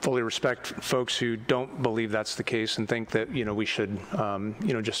fully respect folks who don't believe that's the case and think that, we should,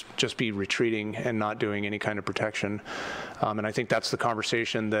 just be retreating and not doing any kind of protection. And I think that's the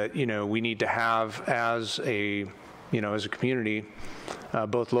conversation that, we need to have as a community,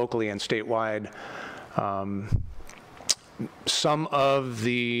 both locally and statewide. Some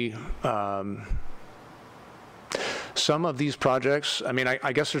of these projects,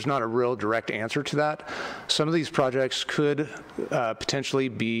 I guess there's not a real direct answer to that. Some of these projects could potentially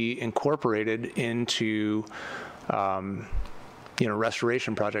be incorporated into,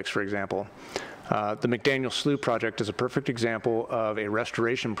 restoration projects, for example. The McDaniel Slough project is a perfect example of a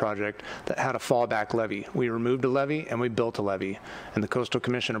restoration project that had a fallback levee. We removed a levee and we built a levee, and the Coastal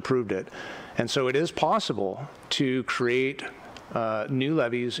Commission approved it. And so it is possible to create new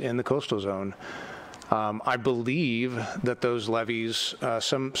levees in the coastal zone. I believe that those levees,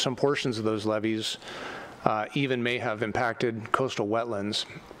 some portions of those levees, even may have impacted coastal wetlands.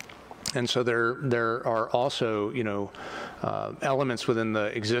 And so there are also, elements within the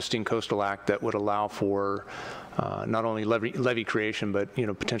existing Coastal Act that would allow for not only levee creation, but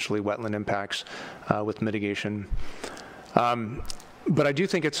potentially wetland impacts with mitigation. But I do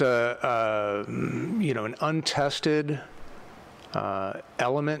think it's an untested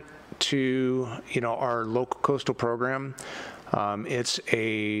element to our local coastal program. It's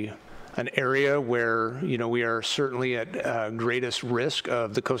an area where we are certainly at greatest risk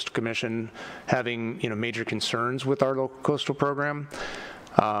of the Coastal Commission having major concerns with our local coastal program,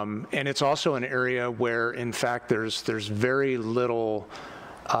 and it's also an area where, in fact, there's very little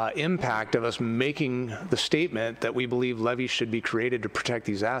impact of us making the statement that we believe levees should be created to protect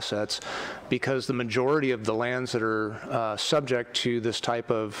these assets, because the majority of the lands that are subject to this type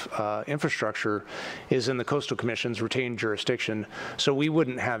of infrastructure is in the Coastal Commission's retained jurisdiction. So we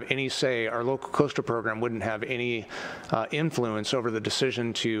wouldn't have any say, our local coastal program wouldn't have any influence over the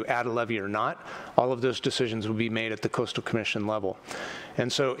decision to add a levee or not. All of those decisions would be made at the Coastal Commission level.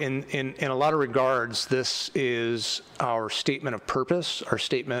 And so in a lot of regards, this is our statement of purpose, our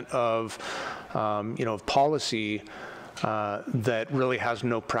statement of, of policy that really has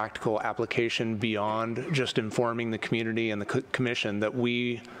no practical application beyond just informing the community and the commission that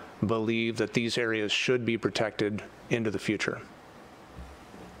we believe that these areas should be protected into the future.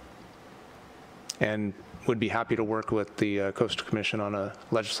 And would be happy to work with the Coastal Commission on a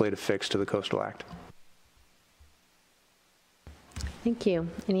legislative fix to the Coastal Act. Thank you.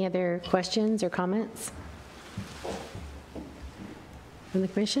 Any other questions or comments from the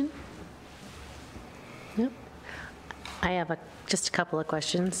commission? Nope. I have just a couple of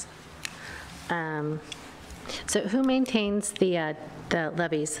questions. So who maintains the the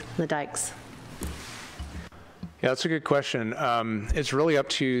levees, the dikes? Yeah, that's a good question. It's really up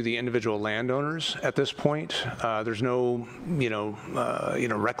to the individual landowners at this point. There's no,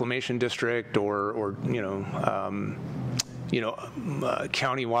 reclamation district or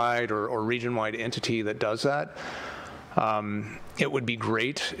countywide or region-wide entity that does that. It would be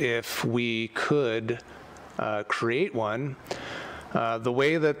great if we could create one. The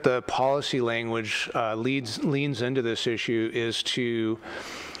way that the policy language leans into this issue is to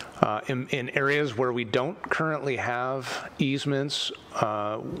in areas where we don't currently have easements,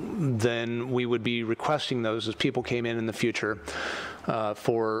 then we would be requesting those as people came in the future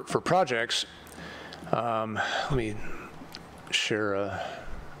for projects. Let me share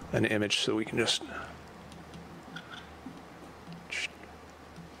an image so we can just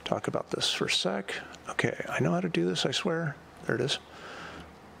talk about this for a sec. Okay, I know how to do this, I swear. There it is.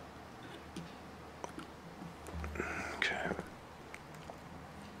 Okay.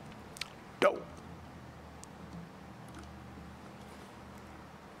 Go.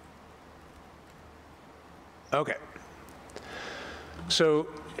 Okay. So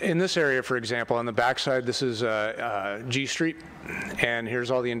in this area, for example, on the backside, this is G Street, and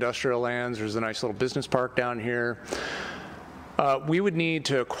here's all the industrial lands. There's a nice little business park down here. We would need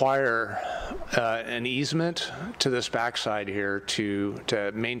to acquire an easement to this backside here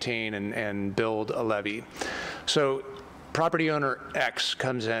to maintain and build a levee. So property owner X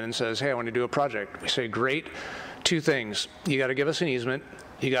comes in and says, hey, I want to do a project. We say, great. Two things. You got to give us an easement.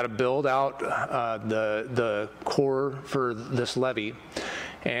 You got to build out the core for this levee,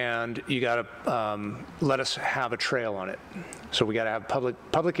 and you got to let us have a trail on it. So we got to have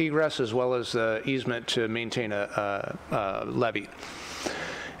public egress as well as the easement to maintain a levee.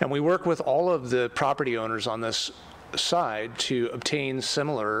 And we work with all of the property owners on this side to obtain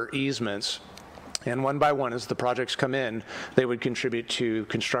similar easements. And one by one, as the projects come in, they would contribute to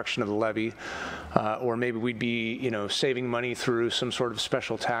construction of the levee, or maybe we'd be, saving money through some sort of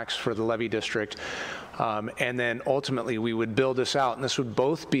special tax for the levee district. And then ultimately, we would build this out, and this would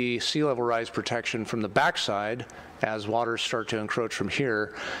both be sea level rise protection from the backside as waters start to encroach from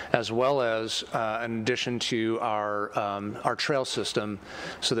here, as well as in addition to our trail system,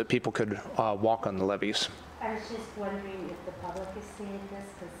 so that people could walk on the levees. I was just wondering if the public is seeing this,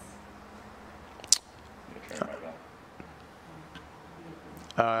 because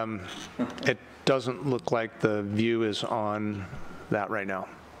it doesn't look like the view is on that right now.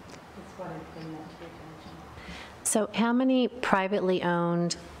 So how many privately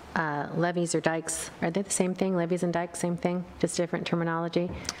owned levees or dikes, are they the same thing? Levees and dikes, same thing, just different terminology?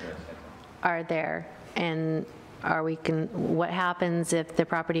 Are there? And what happens if the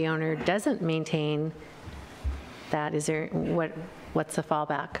property owner doesn't maintain that? What's the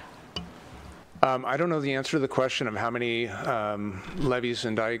fallback? I don't know the answer to the question of how many levees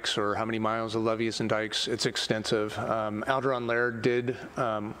and dikes or how many miles of levees and dikes. It's extensive. Alderon Laird did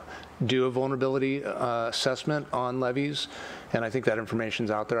do a vulnerability assessment on levees, and I think that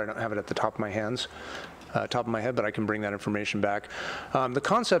information's out there. I don't have it at the top of my head, but I can bring that information back. The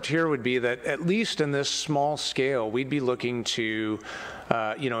concept here would be that at least in this small scale, we'd be looking to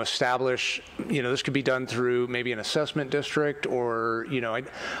establish, this could be done through maybe an assessment district, or,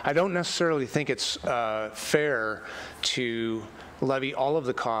 I don't necessarily think it's fair to levy all of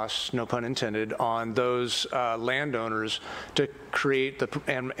the costs, no pun intended, on those landowners to create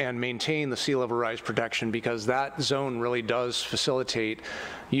and maintain the sea level rise protection, because that zone really does facilitate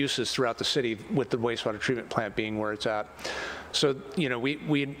uses throughout the city, with the wastewater treatment plant being where it's at. So,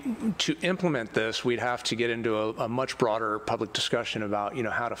 to implement this, we'd have to get into a much broader public discussion about,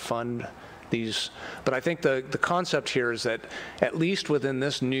 how to fund these. But I think the concept here is that at least within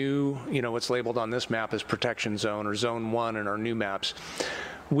this new, what's labeled on this map as protection zone or zone 1 in our new maps,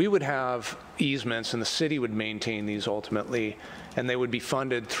 we would have easements and the city would maintain these ultimately, and they would be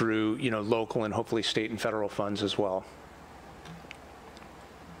funded through, local and hopefully state and federal funds as well.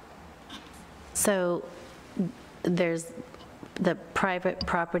 So there's the private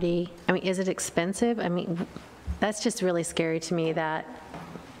property. I mean, is it expensive? I mean, that's just really scary to me that,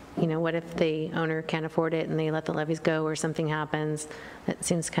 what if the owner can't afford it and they let the levees go or something happens? That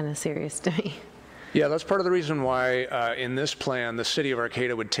seems kind of serious to me. Yeah, that's part of the reason why in this plan, the city of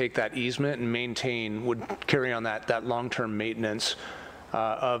Arcata would take that easement and would carry on that long-term maintenance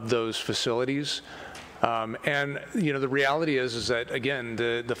of those facilities. And the reality is that, again,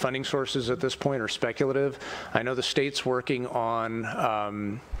 the funding sources at this point are speculative. I know the state's working on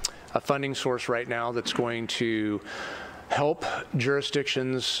a funding source right now that's going to help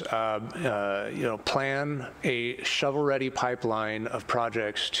jurisdictions plan a shovel-ready pipeline of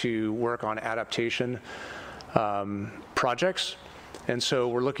projects to work on adaptation projects. And so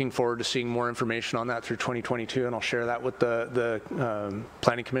we're looking forward to seeing more information on that through 2022, and I'll share that with the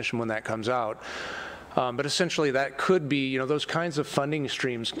Planning Commission when that comes out. But essentially that could be, those kinds of funding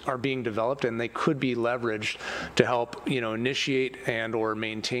streams are being developed, and they could be leveraged to help, initiate and or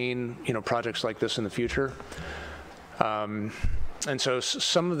maintain, projects like this in the future. And so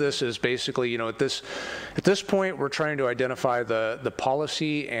some of this is basically, at this point, we're trying to identify the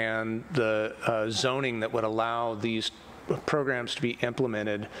policy and the zoning that would allow these programs to be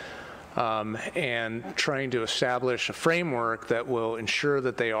implemented, and trying to establish a framework that will ensure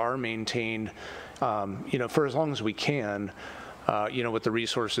that they are maintained, for as long as we can, with the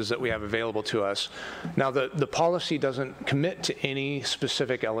resources that we have available to us. Now, the policy doesn't commit to any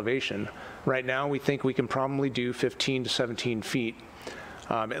specific elevation. Right now, we think we can probably do 15 to 17 feet,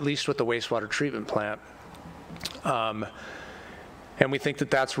 at least with the wastewater treatment plant. And we think that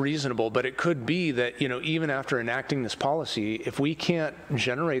that's reasonable, but it could be that, even after enacting this policy, if we can't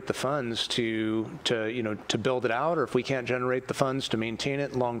generate the funds to build it out, or if we can't generate the funds to maintain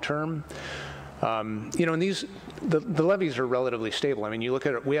it long term, and the levees are relatively stable. I mean, you look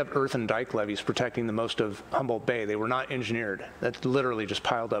at it, we have earth and dike levees protecting the most of Humboldt Bay. They were not engineered. That's literally just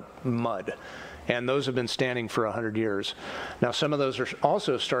piled up mud. And those have been standing for 100 years. Now, some of those are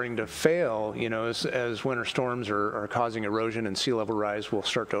also starting to fail, as winter storms are causing erosion and sea level rise will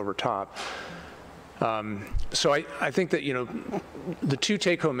start to overtop. So I think that, the two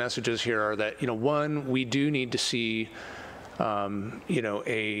take-home messages here are that, one, we do need to see an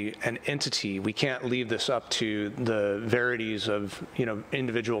entity. We can't leave this up to the verities of,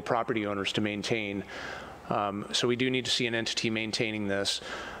 individual property owners to maintain. So we do need to see an entity maintaining this.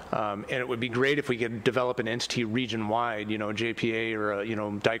 And it would be great if we could develop an entity region-wide, a JPA or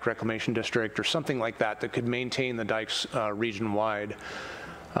a, dike reclamation district or something like that that could maintain the dikes region-wide.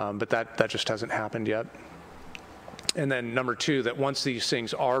 But that just hasn't happened yet. And then number two, that once these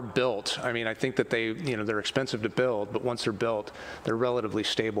things are built, I mean, I think that they're expensive to build, but once they're built, they're relatively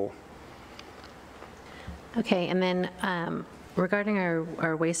stable. Okay, and then regarding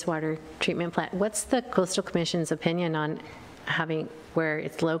our wastewater treatment plant, what's the Coastal Commission's opinion on having where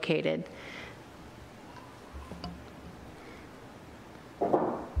it's located?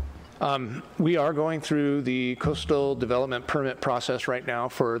 We are going through the coastal development permit process right now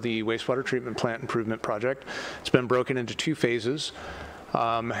for the wastewater treatment plant improvement project. It's been broken into 2 phases.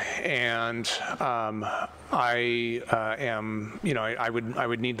 I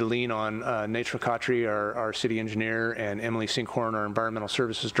would need to lean on Nate Katri, our city engineer, and Emily Sinkhorn, our environmental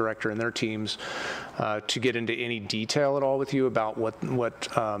services director, and their teams to get into any detail at all with you about what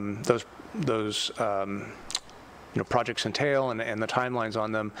those projects entail and the timelines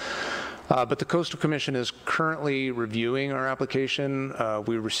on them. But the Coastal Commission is currently reviewing our application.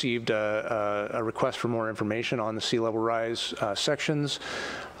 We received a request for more information on the sea level rise sections.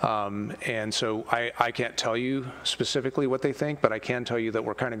 And so I can't tell you specifically what they think, but I can tell you that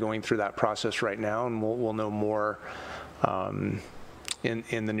we're kind of going through that process right now, and we'll know more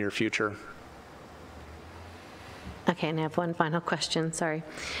in the near future. Okay, and I have one final question, sorry.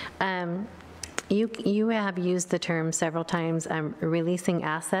 You have used the term several times, releasing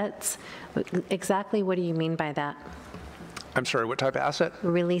assets. Exactly what do you mean by that? I'm sorry, what type of asset?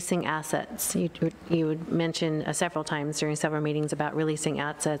 Releasing assets. You would mention several times during several meetings about releasing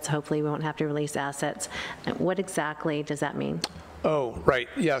assets. Hopefully we won't have to release assets. What exactly does that mean? Oh, right.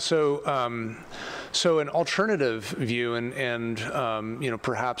 Yeah. So, so an alternative view, and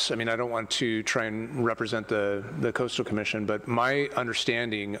perhaps, I mean, I don't want to try and represent the Coastal Commission, but my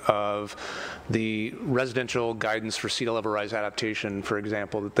understanding of the residential guidance for sea level rise adaptation, for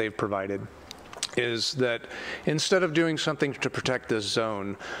example, that they've provided, is that instead of doing something to protect this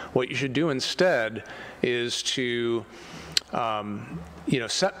zone, what you should do instead is to,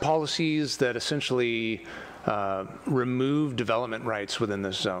 set policies that essentially remove development rights within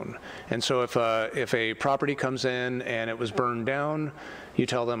this zone. And so if a property comes in and it was burned down, you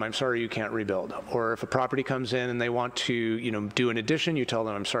tell them, I'm sorry, you can't rebuild. Or if a property comes in and they want to, do an addition, you tell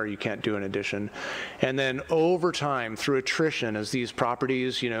them, I'm sorry, you can't do an addition. And then over time, through attrition, as these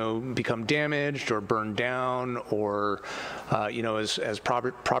properties, become damaged or burned down, or, as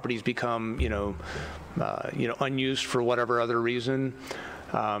properties become, unused for whatever other reason,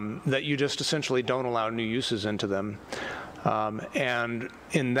 that you just essentially don't allow new uses into them. And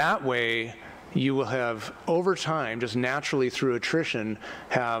in that way, you will have, over time, just naturally through attrition,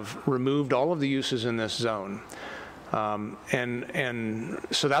 have removed all of the uses in this zone. And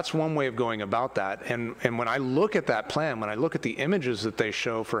so that's one way of going about that. And when I look at that plan, when I look at the images that they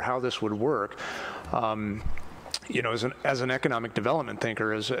show for how this would work, as an economic development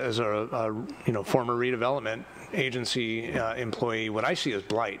thinker, as a former redevelopment agency employee, what I see is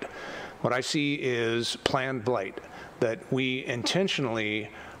blight. What I see is planned blight, that we intentionally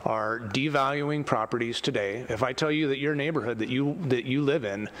are devaluing properties today. If I tell you that your neighborhood that you live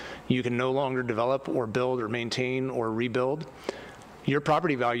in, you can no longer develop or build or maintain or rebuild, your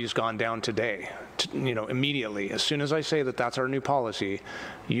property value's gone down today, immediately. As soon as I say that that's our new policy,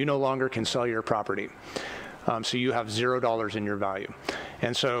 you no longer can sell your property. So you have $0 in your value.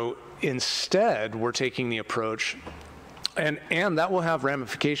 And so instead, we're taking the approach, and that will have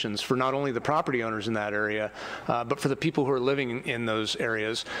ramifications for not only the property owners in that area, but for the people who are living in those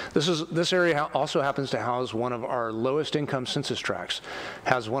areas. This area also happens to house one of our lowest income census tracts,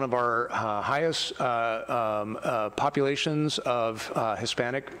 has one of our highest populations of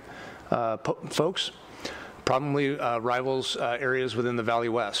Hispanic folks, probably rivals areas within the Valley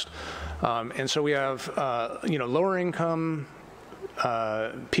West. And so we have, lower income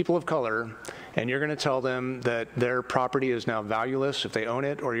people of color, and you're going to tell them that their property is now valueless if they own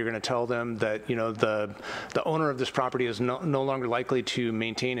it, or you're going to tell them that the owner of this property is no longer likely to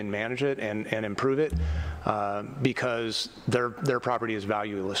maintain and manage it and improve it because their property is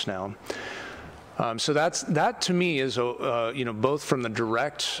valueless now. So that to me is both from the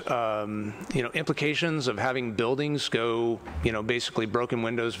direct implications of having buildings go basically broken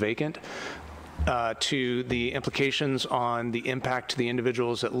windows vacant, to the implications on the impact to the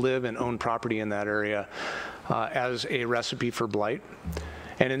individuals that live and own property in that area as a recipe for blight.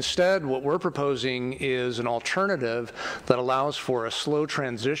 And instead, what we're proposing is an alternative that allows for a slow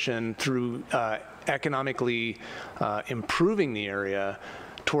transition through economically improving the area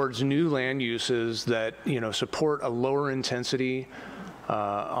towards new land uses that support a lower intensity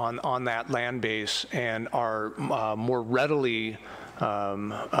on that land base and are more readily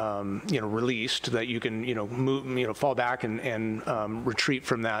released, that you can move, fall back and retreat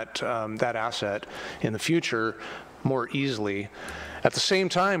from that asset in the future more easily. At the same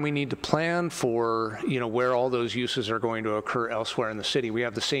time, we need to plan for where all those uses are going to occur elsewhere in the city. We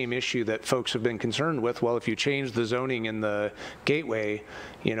have the same issue that folks have been concerned with. Well, if you change the zoning in the gateway,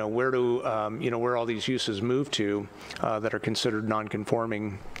 where all these uses move to that are considered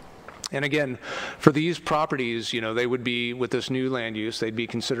non-conforming. And again, for these properties, they would be, with this new land use, they'd be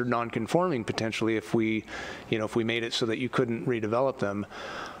considered non-conforming potentially if we made it so that you couldn't redevelop them,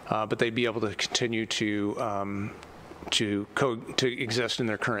 but they'd be able to continue to exist in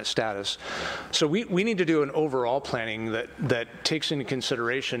their current status. So we need to do an overall planning that takes into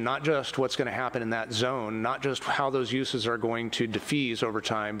consideration not just what's going to happen in that zone, not just how those uses are going to defease over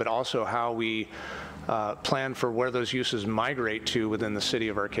time, but also how we plan for where those uses migrate to within the city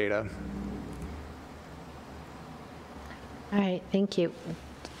of Arcata. All right, thank you.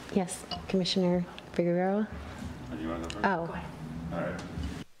 Yes, Commissioner Figueroa? You want to go first? Oh. All right.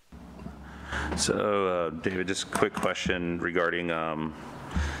 So, David, just a quick question regarding, I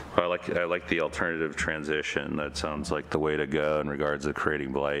like the alternative transition. That sounds like the way to go in regards to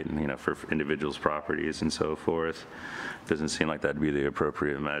creating blight and, for individuals' properties and so forth. Doesn't seem like that'd be the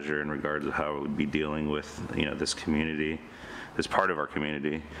appropriate measure in regards to how it would be dealing with, this community, this part of our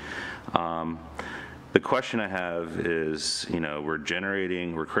community. The question I have is,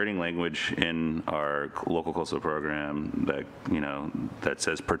 we're creating language in our local coastal program that, that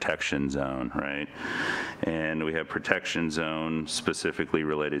says protection zone, right? And we have protection zone specifically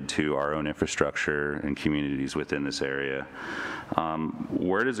related to our own infrastructure and communities within this area.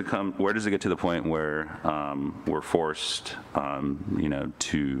 Where does it get to the point where we're forced,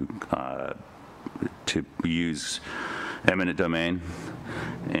 to use eminent domain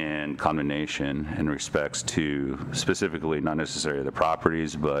and condemnation in respects to specifically not necessarily the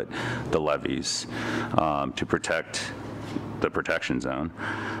properties but the levees to protect the protection zone,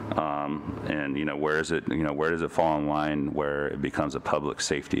 and where does it fall in line where it becomes a public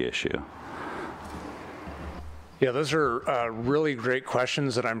safety issue? Yeah, those are really great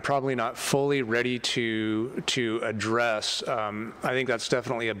questions that I'm probably not fully ready to address. I think that's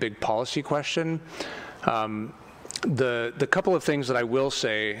definitely a big policy question. The couple of things that I will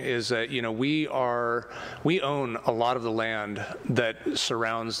say is that we own a lot of the land that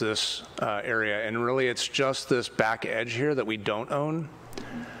surrounds this area, and really it's just this back edge here that we don't own.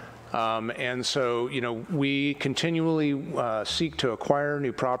 And so, we continually seek to acquire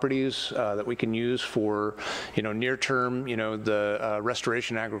new properties that we can use for, near term, the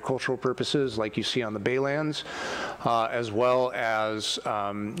restoration agricultural purposes like you see on the Baylands, as well as,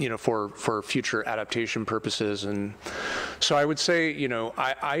 for future adaptation purposes. And So I would say, you know,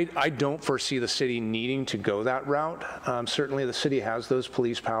 I don't foresee the city needing to go that route. Certainly the city has those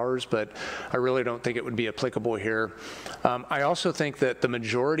police powers, but I really don't think it would be applicable here. I also think that the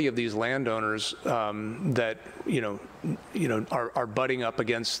majority of these landowners that, are butting up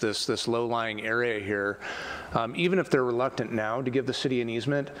against this low-lying area here, even if they're reluctant now to give the city an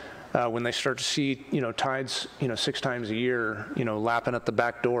easement, when they start to see, tides, 6 times a year, lapping at the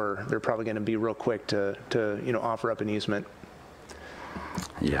back door, they're probably going to be real quick to offer up an easement.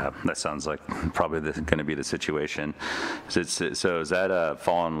 Yeah, that sounds like probably going to be the situation. So does that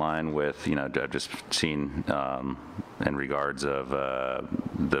fall in line with, I've just seen in regards of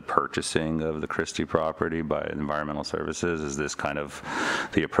the purchasing of the Christie property by Environmental Services? Is this kind of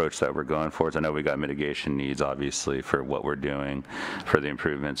the approach that we're going for? I know we got mitigation needs, obviously, for what we're doing for the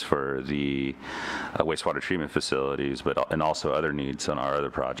improvements for the wastewater treatment facilities, and also other needs on our other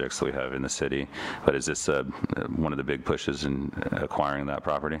projects that we have in the city. But is this one of the big pushes in acquiring that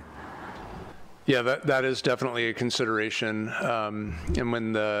property? Yeah, that is definitely a consideration. And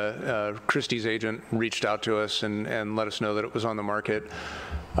when the Christie's agent reached out to us and let us know that it was on the market,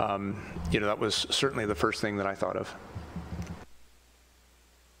 that was certainly the first thing that I thought of.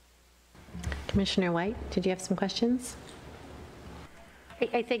 Commissioner White, did you have some questions?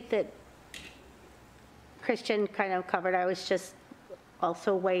 I think that Christian kind of covered. I was just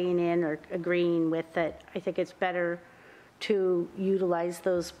also weighing in or agreeing with that. I think it's better to utilize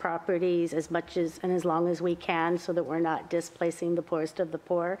those properties as much as and as long as we can so that we're not displacing the poorest of the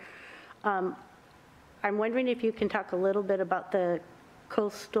poor. I'm wondering if you can talk a little bit about the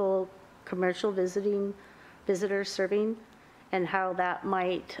coastal commercial visitor serving and how that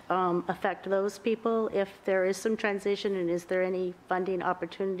might affect those people if there is some transition, and is there any funding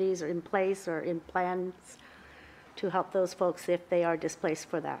opportunities in place or in plans to help those folks if they are displaced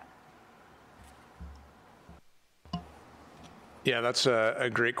for that? Yeah, that's a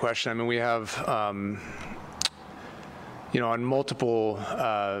great question. I mean, we have, on multiple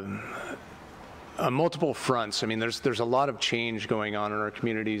fronts. I mean, there's a lot of change going on in our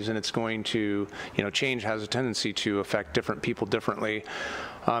communities, and it's going to, change has a tendency to affect different people differently.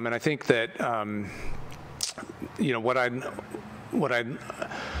 And I think that, what I'd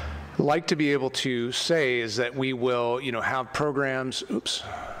like to be able to say is that we will, have programs. Oops,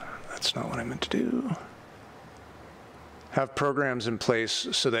 that's not what I meant to do. Have programs in place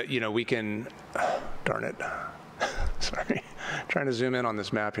so that, we can, darn it, sorry, trying to zoom in on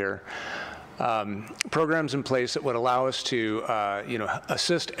this map here. Programs in place that would allow us to,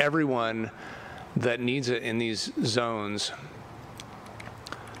 assist everyone that needs it in these zones.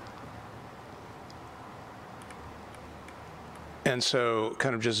 And so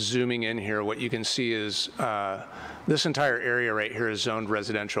kind of just zooming in here, what you can see is this entire area right here is zoned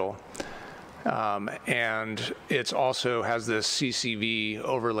residential. And it's also has this CCV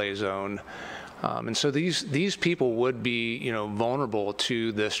overlay zone. And so these people would be, vulnerable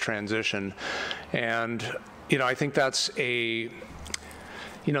to this transition. And, I think that's there's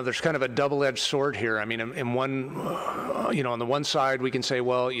kind of a double-edged sword here. I mean, in one, on the one side, we can say,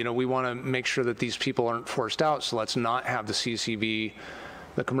 well, we want to make sure that these people aren't forced out, so let's not have the CCV,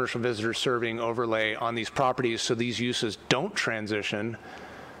 the commercial visitor serving overlay on these properties so these uses don't transition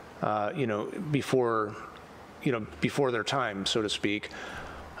before their time, so to speak,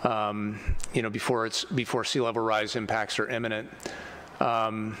 before sea level rise impacts are imminent.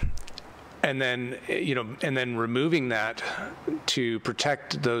 And then removing that to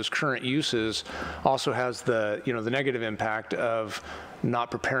protect those current uses also has the, the negative impact of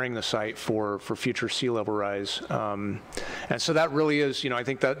not preparing the site for future sea level rise. And so that really is, I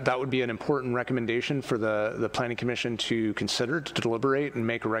think that would be an important recommendation for the Planning Commission to consider, to deliberate and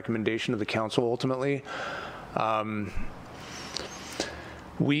make a recommendation to the council ultimately.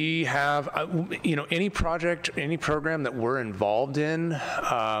 We have, any project, any program that we're involved in,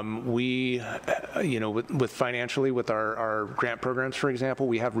 we, with financially, with our grant programs, for example,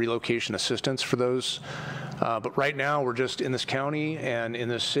 we have relocation assistance for those. But right now, we're just in this county and in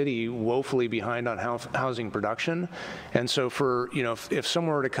this city woefully behind on housing production. And so for, if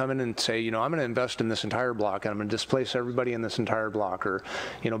someone were to come in and say, I'm going to invest in this entire block and I'm going to displace everybody in this entire block, or,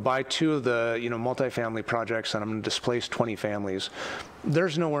 buy 2 of the, multifamily projects and I'm going to displace 20 families,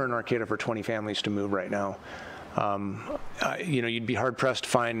 there's nowhere in Arcata for 20 families to move right now. You'd be hard pressed to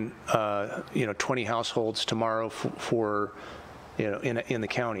find, 20 households tomorrow for in the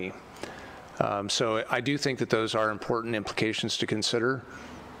county. So I do think that those are important implications to consider.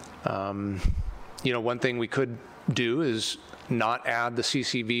 One thing we could do is not add the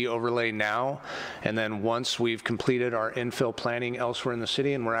CCV overlay now, and then once we've completed our infill planning elsewhere in the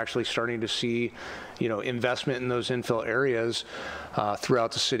city, and we're actually starting to see, investment in those infill areas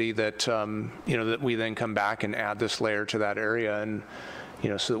throughout the city, that that we then come back and add this layer to that area, and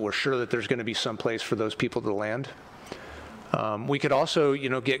so that we're sure that there's going to be some place for those people to land. We could also,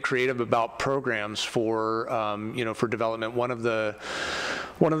 get creative about programs for, for development. One of the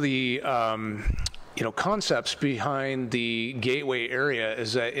concepts behind the gateway area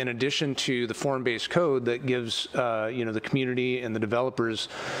is that in addition to the form-based code that gives, the community and the developers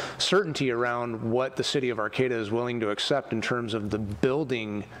certainty around what the city of Arcata is willing to accept in terms of the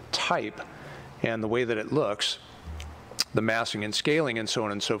building type and the way that it looks, the massing and scaling and so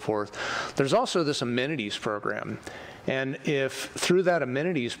on and so forth, there's also this amenities program. And if through that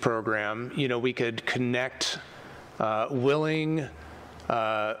amenities program, we could connect willing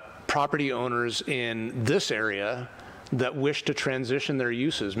property owners in this area that wish to transition their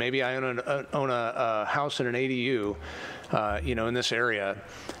uses. Maybe I own a house in an ADU, in this area,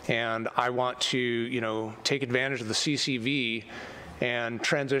 and I want to, take advantage of the CCV and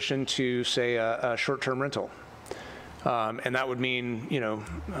transition to, say, a short-term rental. And that would mean,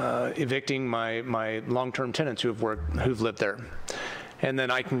 evicting my long-term tenants who've lived there. And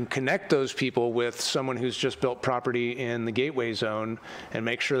then I can connect those people with someone who's just built property in the gateway zone and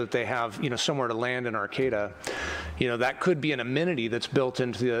make sure that they have, somewhere to land in Arcata. That could be an amenity that's built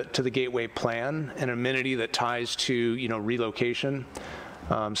into the gateway plan, an amenity that ties to, relocation.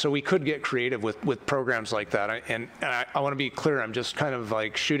 So we could get creative with programs like that. And I want to be clear, I'm just kind of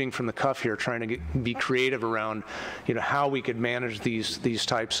like shooting from the cuff here, trying to be creative around, how we could manage these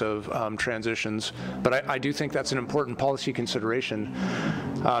types of transitions. But I do think that's an important policy consideration.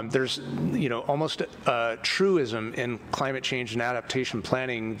 There's, almost a truism in climate change and adaptation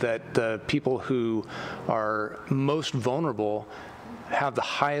planning that the people who are most vulnerable have the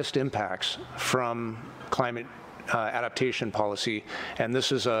highest impacts from climate adaptation policy, and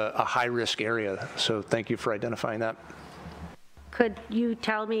this is a high-risk area, so thank you for identifying that. Could you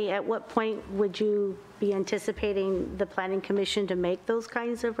tell me at what point would you be anticipating the Planning Commission to make those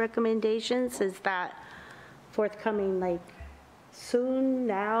kinds of recommendations? Is that forthcoming like soon,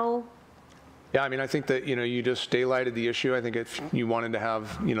 now? Yeah, I think that, you just daylighted the issue. I think if you wanted to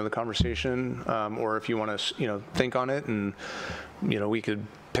have, the conversation, or if you want to, think on it, and, we could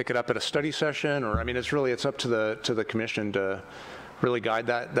pick it up at a study session, or, it's up to the commission to really guide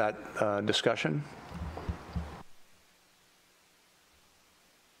that discussion.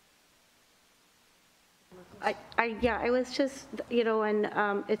 I was just, and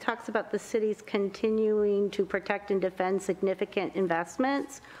it talks about the cities continuing to protect and defend significant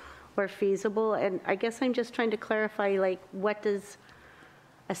investments where feasible, and I guess I'm just trying to clarify, like, what does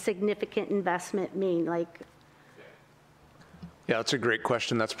a significant investment mean? Like, yeah, that's a great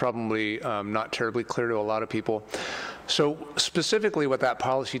question. That's probably not terribly clear to a lot of people. So specifically what that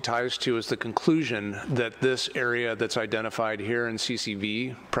policy ties to is the conclusion that this area that's identified here in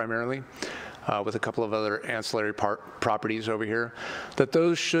CCV primarily, with a couple of other ancillary properties over here, that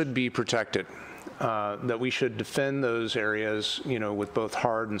those should be protected. That we should defend those areas, with both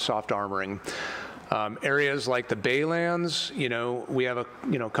hard and soft armoring. Areas like the Baylands, we have a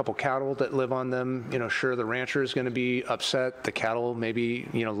couple cattle that live on them. Sure, the rancher is going to be upset. The cattle maybe,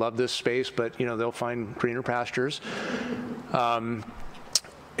 love this space, but, they'll find greener pastures. And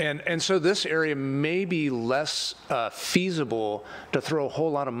so this area may be less feasible to throw a whole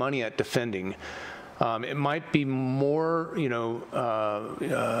lot of money at defending. It might be more,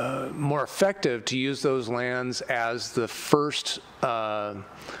 more effective to use those lands as the first,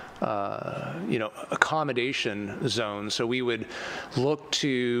 accommodation zone. So we would look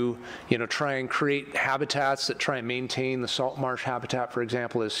to, try and create habitats that try and maintain the salt marsh habitat, for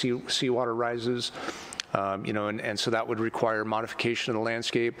example, as seawater rises. And so that would require modification of the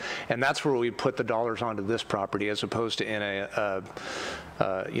landscape, and that's where we put the dollars onto this property, as opposed to in a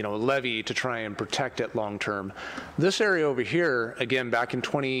levy to try and protect it long term. This area over here, again, back in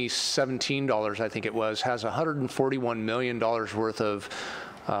 2017 dollars, I think it was, has $141 million worth of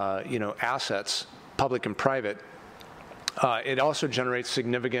assets, public and private. It also generates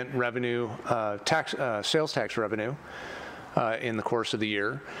significant revenue, sales tax revenue. In the course of the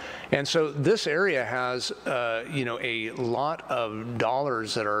year. And so this area has, a lot of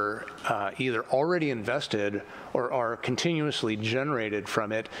dollars that are either already invested or are continuously generated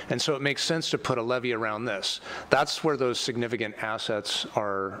from it. And so it makes sense to put a levy around this. That's where those significant assets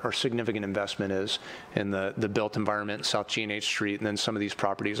are, or significant investment is, in the built environment, South G&H Street, and then some of these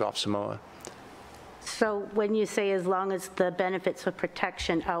properties off Samoa. So when you say as long as the benefits of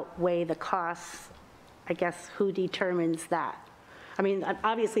protection outweigh the costs, I guess who determines that? I mean,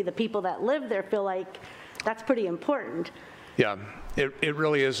 obviously the people that live there feel like that's pretty important. Yeah, it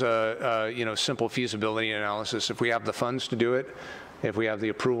really is a simple feasibility analysis. If we have the funds to do it, if we have the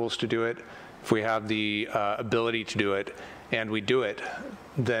approvals to do it, if we have the ability to do it, and we do it,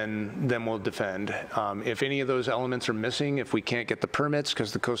 then we'll defend. If any of those elements are missing, if we can't get the permits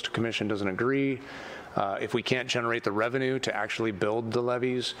because the Coastal Commission doesn't agree, if we can't generate the revenue to actually build the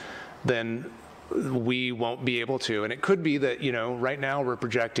levees, then we won't be able to. And it could be that, right now we're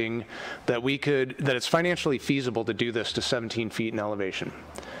projecting that that it's financially feasible to do this to 17 feet in elevation.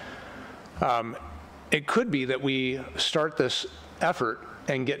 It could be that we start this effort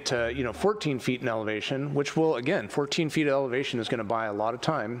and get to 14 feet in elevation, which will, again, 14 feet of elevation is going to buy a lot of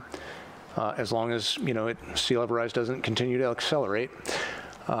time, as long as sea level rise doesn't continue to accelerate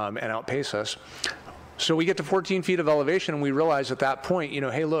and outpace us. So we get to 14 feet of elevation, and we realize at that point,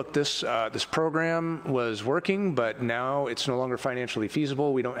 hey, look, this program was working, but now it's no longer financially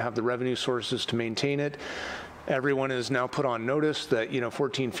feasible. We don't have the revenue sources to maintain it. Everyone is now put on notice that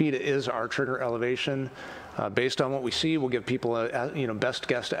 14 feet is our trigger elevation. Based on what we see, we'll give people a best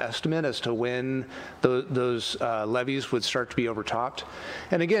guess estimate as to when those levees would start to be overtopped.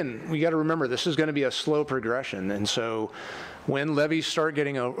 And again, we got to remember this is going to be a slow progression, and so when levees start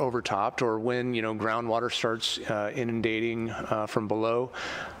getting overtopped, or when groundwater starts inundating from below,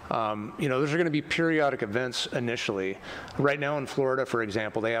 those are going to be periodic events initially. Right now in Florida, for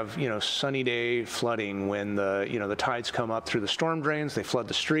example, they have sunny day flooding when the tides come up through the storm drains, they flood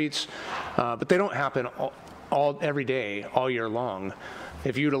the streets, but they don't happen every day, all year long.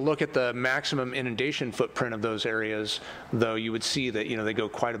 If you were to look at the maximum inundation footprint of those areas, though, you would see that they go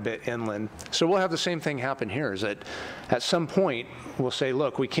quite a bit inland. So we'll have the same thing happen here, is that at some point we'll say,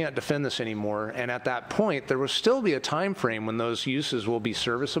 look, we can't defend this anymore, and at that point there will still be a time frame when those uses will be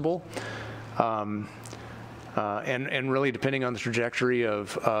serviceable, and really depending on the trajectory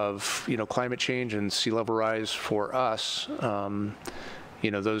of climate change and sea level rise for us,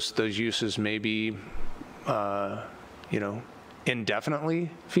 those uses may be indefinitely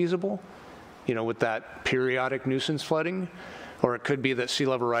feasible, with that periodic nuisance flooding, or it could be that sea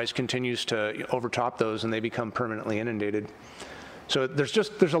level rise continues to overtop those and they become permanently inundated. So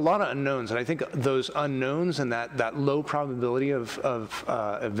there's a lot of unknowns, and I think those unknowns and that low probability of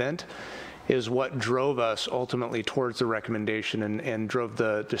event is what drove us ultimately towards the recommendation and drove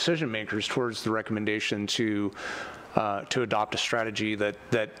the decision makers towards the recommendation to adopt a strategy that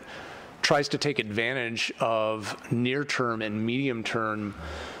tries to take advantage of near-term and medium-term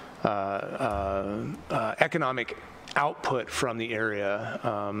economic output from the area,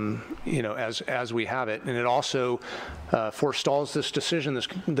 as we have it, and it also forestalls this decision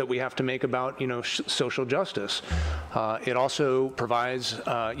that we have to make about social justice. It also provides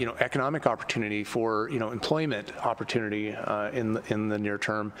economic opportunity for employment opportunity in the near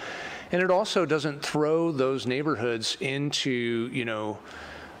term, and it also doesn't throw those neighborhoods into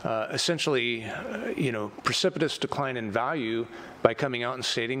essentially, precipitous decline in value by coming out and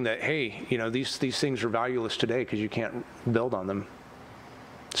stating that, hey, these things are valueless today because you can't build on them.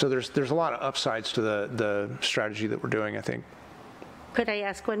 So there's a lot of upsides to the strategy that we're doing, I think. Could I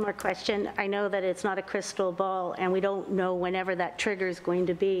ask one more question? I know that it's not a crystal ball, and we don't know whenever that trigger is going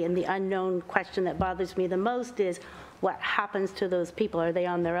to be, and the unknown question that bothers me the most is what happens to those people? Are they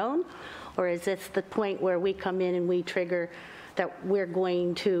on their own? Or is this the point where we come in and we trigger that we're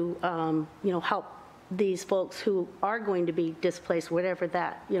going to, help these folks who are going to be displaced, whatever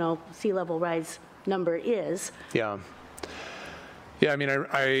that, sea level rise number is? Yeah. Yeah, I mean,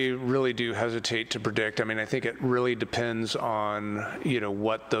 I really do hesitate to predict. I mean, I think it really depends on,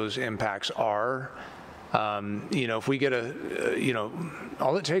 what those impacts are. If we get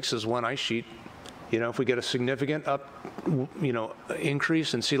all it takes is one ice sheet. If we get a significant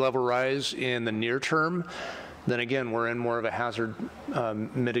increase in sea level rise in the near term, then again, we're in more of a hazard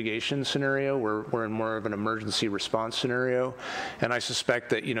mitigation scenario. We're in more of an emergency response scenario. And I suspect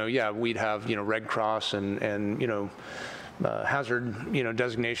that, we'd have, Red Cross and hazard,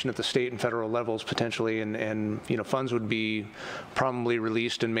 designation at the state and federal levels potentially, and funds would be probably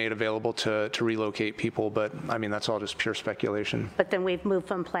released and made available to relocate people. But I mean, that's all just pure speculation. But then we've moved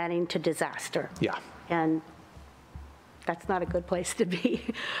from planning to disaster. Yeah. And that's not a good place to be,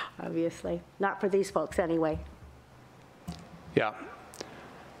 obviously. Not for these folks anyway. Yeah.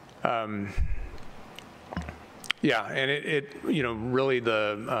 Yeah, and it really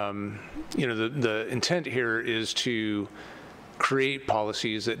the intent here is to create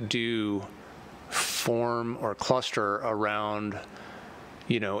policies that do form or cluster around,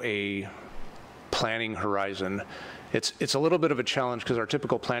 a planning horizon. It's a little bit of a challenge because our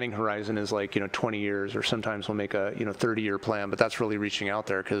typical planning horizon is like, 20 years, or sometimes we'll make a, 30-year plan, but that's really reaching out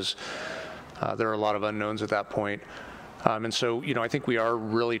there because there are a lot of unknowns at that point. And so, I think we are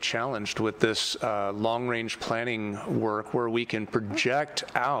really challenged with this long-range planning work where we can project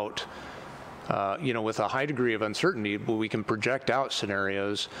out, with a high degree of uncertainty, but we can project out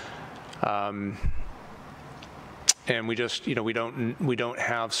scenarios. And we just, we don't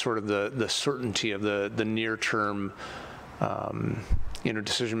have sort of the certainty of the near-term,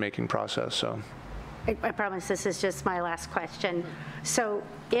 decision-making process. So. I promise this is just my last question. So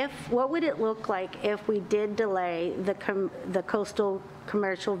what would it look like if we did delay the coastal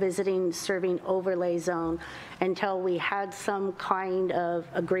commercial visiting serving overlay zone until we had some kind of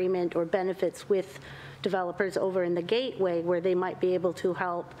agreement or benefits with developers over in the gateway where they might be able to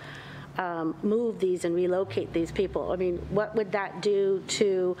help move these and relocate these people? I mean, what would that do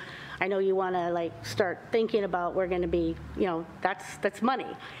to, I know you want to start thinking about, we're going to be, that's money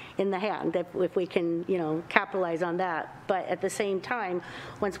in the hand if we can, capitalize on that. But at the same time,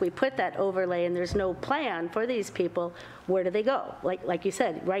 once we put that overlay and there's no plan for these people, where do they go? Like you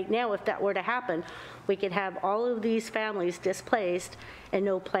said, right now, if that were to happen, we could have all of these families displaced and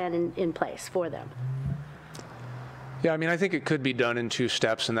no plan in place for them. Yeah, I mean, I think it could be done in 2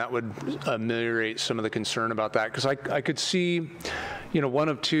 steps, and that would ameliorate some of the concern about that. Because I could see, one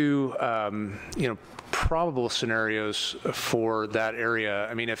of 2, probable scenarios for that area.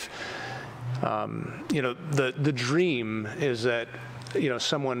 I mean, if, the dream is that,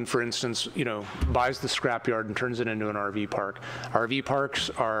 someone, for instance, buys the scrapyard and turns it into an RV park. RV parks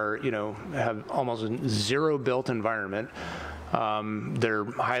are, have almost zero built environment. They're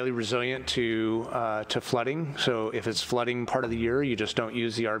highly resilient to flooding. So if it's flooding part of the year, you just don't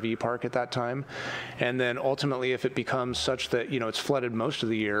use the RV park at that time. And then ultimately, if it becomes such that, it's flooded most of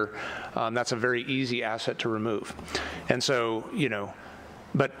the year, that's a very easy asset to remove. And so,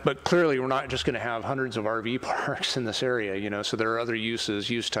 but clearly we're not just going to have hundreds of RV parks in this area, so there are other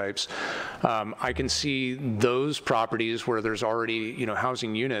use types. I can see those properties where there's already,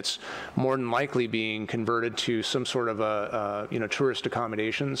 housing units more than likely being converted to some sort of a tourist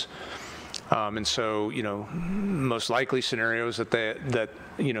accommodations. And so, most likely scenarios that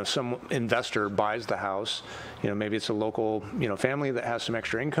some investor buys the house, maybe it's a local, family that has some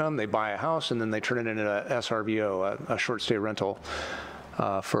extra income, they buy a house and then they turn it into a SRVO, a short stay rental.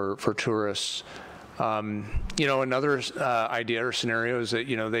 For tourists. Another idea or scenario is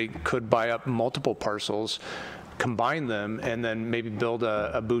that, they could buy up multiple parcels, combine them, and then maybe build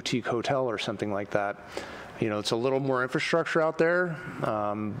a boutique hotel or something like that. It's a little more infrastructure out there,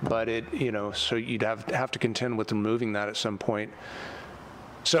 but so you'd have to contend with removing that at some point.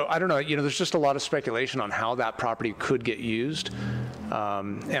 So I don't know, there's just a lot of speculation on how that property could get used.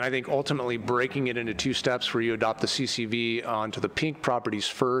 And I think ultimately breaking it into 2 steps where you adopt the CCV onto the pink properties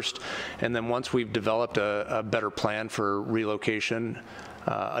first, and then once we've developed a better plan for relocation,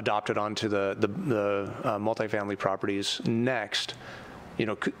 adopt it onto the multifamily properties next,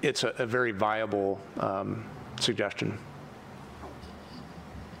 it's a very viable suggestion.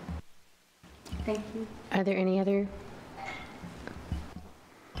 Thank you. Are there any other?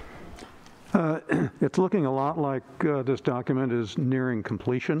 It's looking a lot like this document is nearing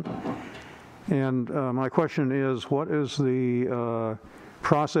completion. And my question is, what is the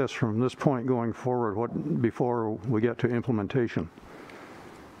process from this point going forward, before we get to implementation?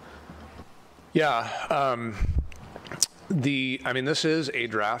 Yeah, this is a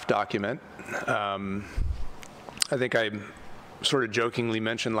draft document. I think I sort of jokingly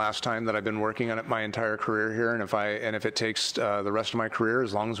mentioned last time that I've been working on it my entire career here, and if it takes the rest of my career,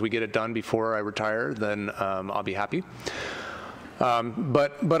 as long as we get it done before I retire, then I'll be happy.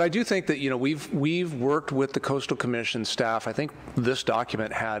 But I do think that we've worked with the Coastal Commission staff. I think this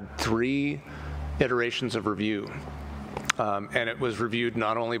document had 3 iterations of review. And it was reviewed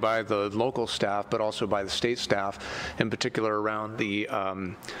not only by the local staff, but also by the state staff, in particular around the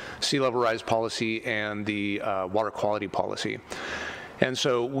sea level rise policy and the water quality policy. And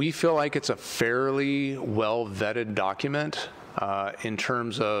so we feel like it's a fairly well vetted document in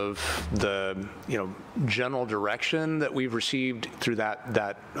terms of the general direction that we've received through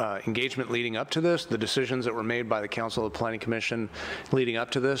that engagement leading up to this, the decisions that were made by the Council of the Planning Commission leading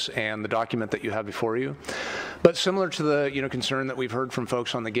up to this, and the document that you have before you. But similar to the concern that we've heard from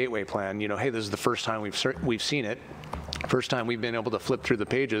folks on the Gateway Plan, hey, this is the first time we've seen it. First time we've been able to flip through the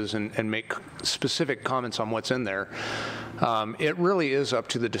pages and make specific comments on what's in there. It really is up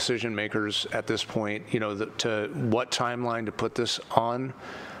to the decision makers at this point, to what timeline to put this on.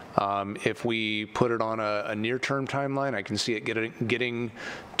 If we put it on a near-term timeline, I can see it getting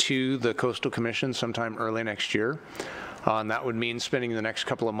to the Coastal Commission sometime early next year. And that would mean spending the next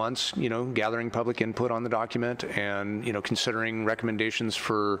couple of months, gathering public input on the document and, considering recommendations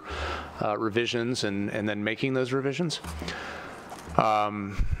for revisions and then making those revisions.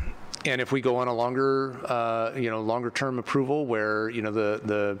 And if we go on a longer term approval where,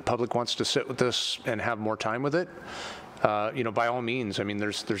 the public wants to sit with this and have more time with it, by all means. I mean,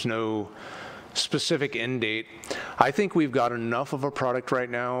 there's no specific end date. I think we've got enough of a product right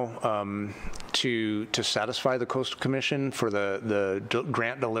now to satisfy the Coastal Commission for the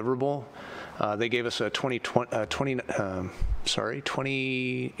grant deliverable. They gave us a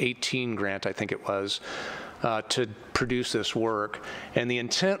 2018 grant, I think it was, to produce this work. And the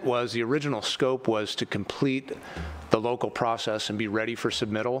intent was, the original scope was to complete the local process and be ready for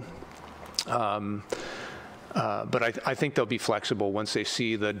submittal. But I think they'll be flexible once they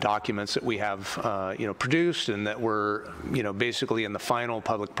see the documents that we have, produced, and that we're, basically in the final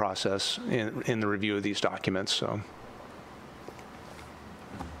public process in the review of these documents. So,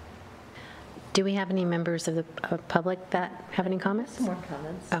 do we have any members of the public that have any comments? More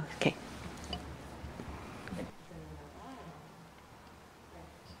comments. Oh, okay.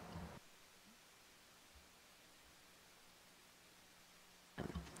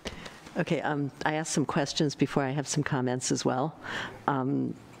 Okay, I asked some questions before. I have some comments as well.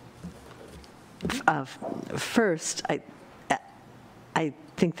 First, I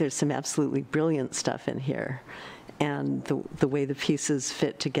think there's some absolutely brilliant stuff in here, and the way the pieces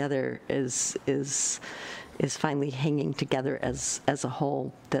fit together is finally hanging together as a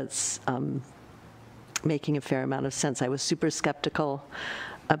whole. That's making a fair amount of sense. I was super skeptical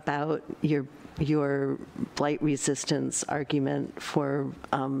about your blight resistance argument for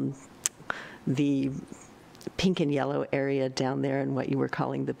the pink and yellow area down there and what you were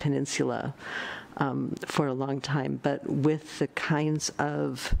calling the peninsula for a long time. But with the kinds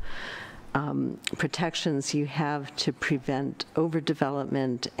of protections you have to prevent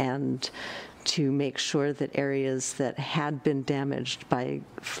overdevelopment and to make sure that areas that had been damaged by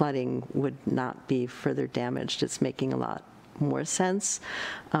flooding would not be further damaged, it's making a lot more sense.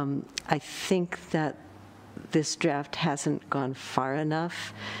 I think that this draft hasn't gone far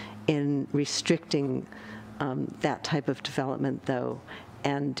enough in restricting that type of development, though,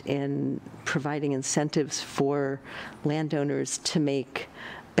 and in providing incentives for landowners to make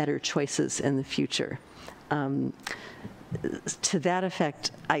better choices in the future. To that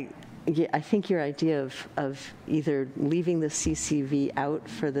effect, I think your idea of either leaving the CCV out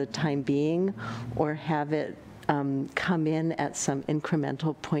for the time being or have it come in at some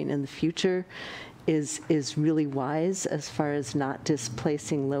incremental point in the future is really wise, as far as not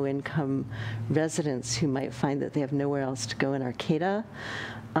displacing low-income residents who might find that they have nowhere else to go in Arcata.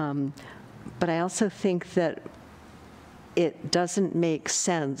 But I also think that it doesn't make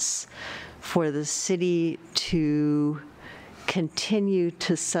sense for the city to continue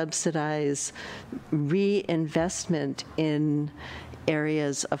to subsidize reinvestment in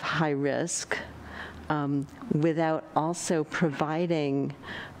areas of high risk without also providing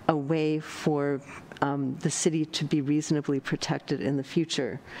a way for the city to be reasonably protected in the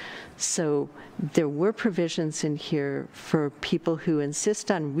future. So there were provisions in here for people who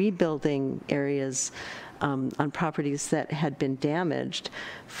insist on rebuilding areas on properties that had been damaged,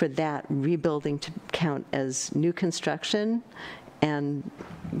 for that rebuilding to count as new construction and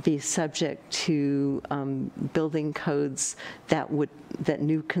be subject to building codes that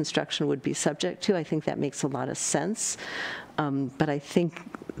new construction would be subject to. I think that makes a lot of sense. But I think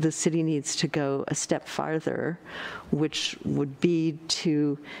the city needs to go a step farther, which would be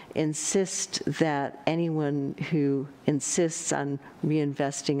to insist that anyone who insists on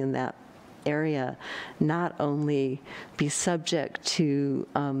reinvesting in that area not only be subject to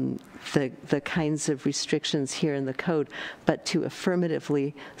the kinds of restrictions here in the code, but to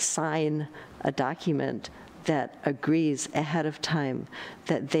affirmatively sign a document that agrees ahead of time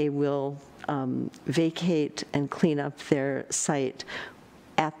that they will vacate and clean up their site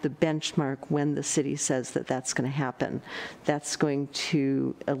at the benchmark when the city says that that's going to happen. That's going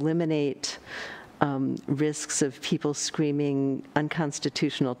to eliminate risks of people screaming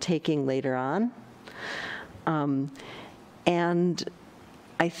unconstitutional taking later on. And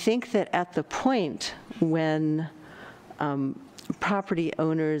I think that at the point when property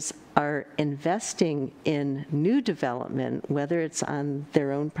owners are investing in new development, whether it's on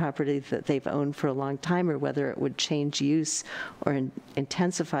their own property that they've owned for a long time or whether it would change use or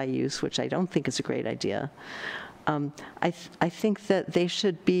intensify use, which I don't think is a great idea, I think that they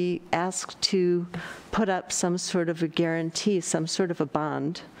should be asked to put up some sort of a guarantee, some sort of a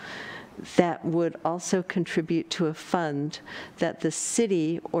bond that would also contribute to a fund that the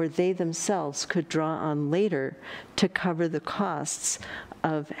city or they themselves could draw on later to cover the costs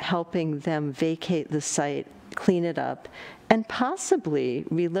of helping them vacate the site, clean it up, and possibly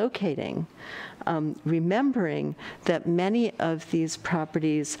relocating. Remembering that many of these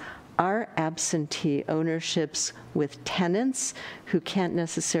properties are absentee ownerships with tenants who can't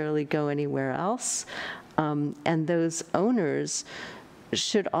necessarily go anywhere else, and those owners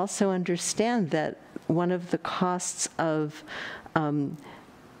should also understand that one of the costs of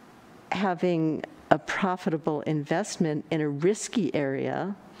having a profitable investment in a risky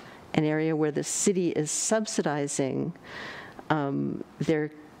area, an area where the city is subsidizing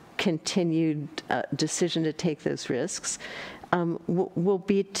their continued decision to take those risks, will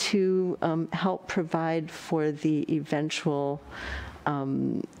be to help provide for the eventual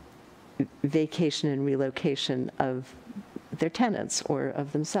vacation and relocation of their tenants or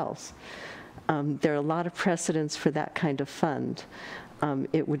of themselves. There are a lot of precedents for that kind of fund.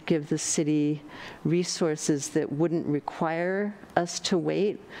 It would give the city resources that wouldn't require us to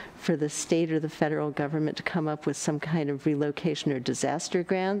wait for the state or the federal government to come up with some kind of relocation or disaster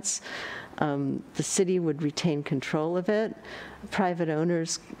grants. The city would retain control of it. Private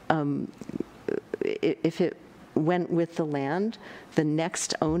owners, if it went with the land, the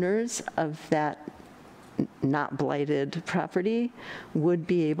next owners of that not blighted property would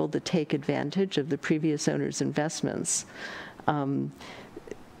be able to take advantage of the previous owner's investments. In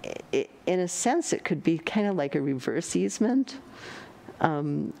a sense, it could be kind of like a reverse easement,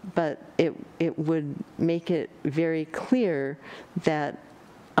 but it would make it very clear that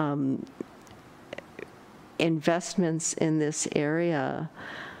investments in this area,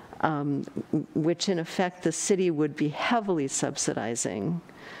 which in effect the city would be heavily subsidizing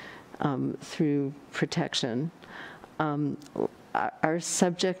through protection, are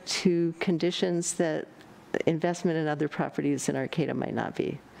subject to conditions that investment in other properties in Arcata might not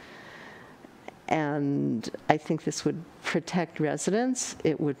be. And I think this would protect residents,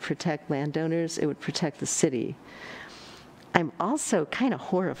 it would protect landowners, it would protect the city. I'm also kind of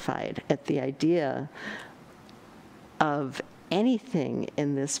horrified at the idea of anything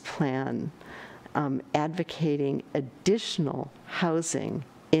in this plan advocating additional housing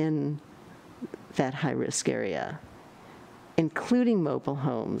in that high-risk area, including mobile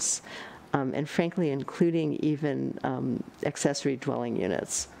homes, and frankly, including even accessory dwelling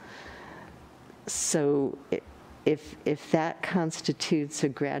units. So if that constitutes a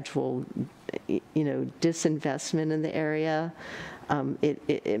gradual, disinvestment in the area,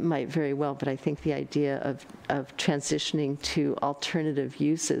 it might very well, but I think the idea of transitioning to alternative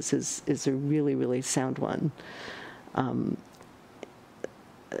uses is a really, really sound one.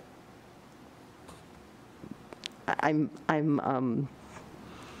 I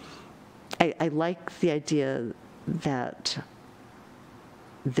like the idea that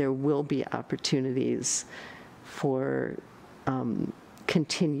there will be opportunities for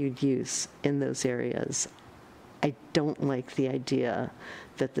continued use in those areas. I don't like the idea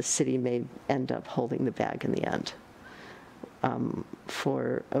that the city may end up holding the bag in the end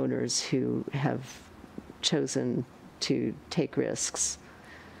for owners who have chosen to take risks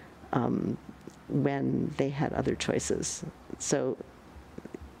when they had other choices. So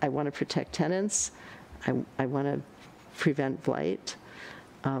I want to protect tenants. I want to prevent blight.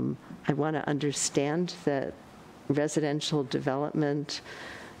 I want to understand that residential development,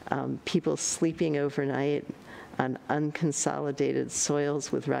 people sleeping overnight on unconsolidated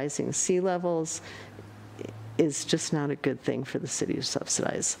soils with rising sea levels is just not a good thing for the city to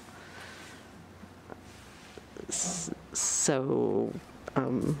subsidize. So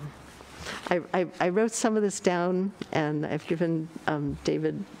I wrote some of this down, and I've given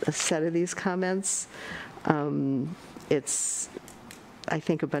David a set of these comments. I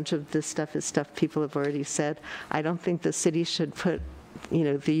think a bunch of this stuff is stuff people have already said. I don't think the city should put,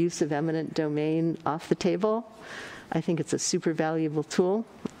 the use of eminent domain off the table. I think it's a super valuable tool,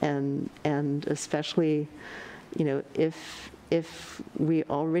 and especially, if we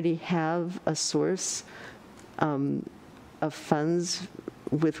already have a source of funds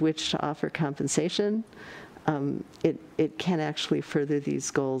with which to offer compensation, it can actually further these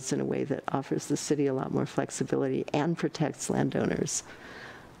goals in a way that offers the city a lot more flexibility and protects landowners.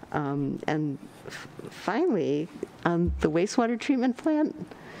 And finally, the wastewater treatment plant,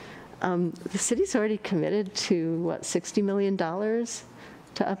 the city's already committed to, $60 million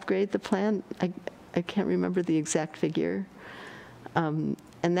to upgrade the plant? I can't remember the exact figure.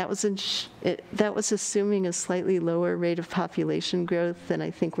 And that was that was assuming a slightly lower rate of population growth than I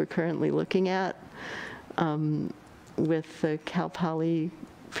think we're currently looking at with the Cal Poly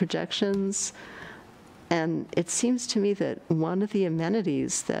projections. And it seems to me that one of the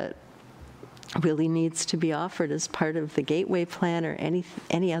amenities that really needs to be offered as part of the Gateway Plan or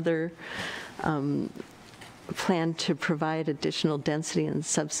any other plan to provide additional density and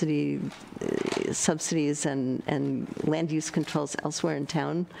subsidies and land use controls elsewhere in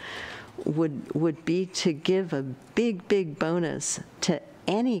town would be to give a big bonus to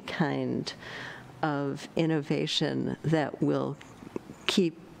any kind of innovation that will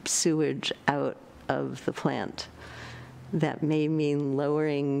keep sewage out of the plant. That may mean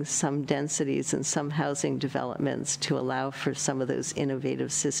lowering some densities and some housing developments to allow for some of those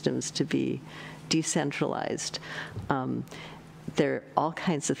innovative systems to be decentralized. There are all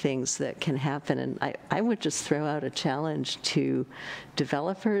kinds of things that can happen, and I would just throw out a challenge to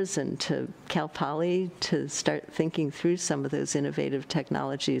developers and to Cal Poly to start thinking through some of those innovative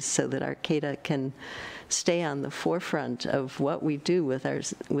technologies so that Arcata can stay on the forefront of what we do with our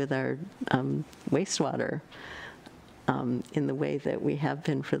wastewater in the way that we have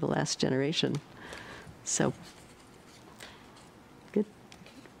been for the last generation. So, good.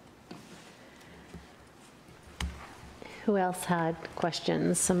 Who else had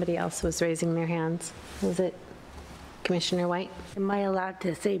questions? Somebody else was raising their hands. Was it Commissioner White? Am I allowed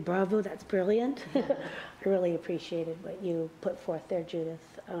to say bravo? That's brilliant. I really appreciated what you put forth there,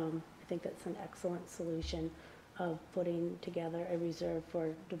 Judith. I think that's an excellent solution of putting together a reserve for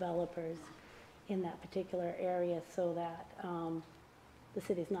developers in that particular area so that the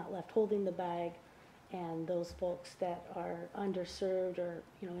city's not left holding the bag, and those folks that are underserved or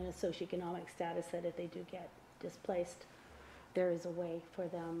in a socioeconomic status that if they do get displaced, there is a way for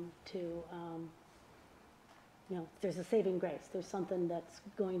them to, there's a saving grace. There's something that's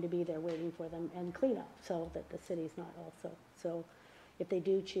going to be there waiting for them, and cleanup so that the city's not also. So if they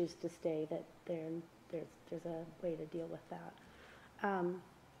do choose to stay, that there's a way to deal with that.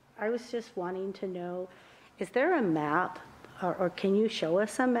 I was just wanting to know, is there a map, or can you show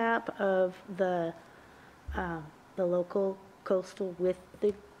us a map of the local coastal with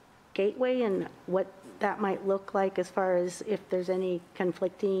the gateway and what that might look like as far as if there's any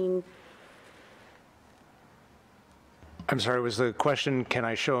conflicting? I'm sorry, was the question, can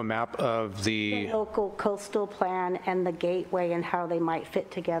I show a map of The local coastal plan and the gateway and how they might fit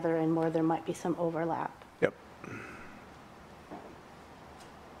together and where there might be some overlap? Yep.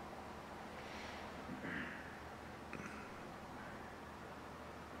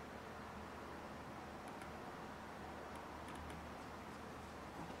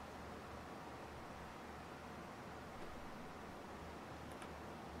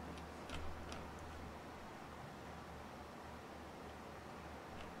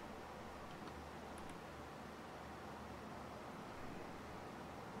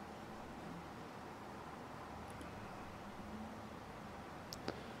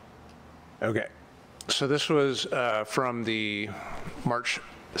 Okay, so this was from the March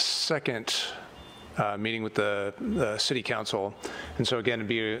 2nd meeting with the City Council. And so again, it'd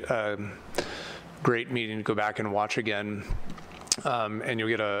be a great meeting to go back and watch again. And you'll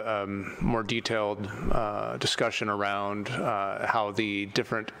get a more detailed discussion around how the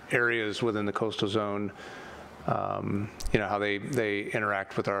different areas within the coastal zone, how they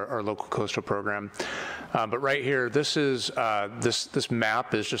interact with our local coastal program. But right here, this is this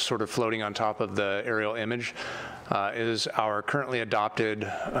map is just sort of floating on top of the aerial image. Is our currently adopted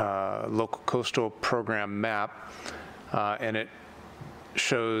local coastal program map, and it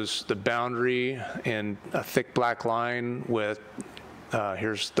shows the boundary in a thick black line with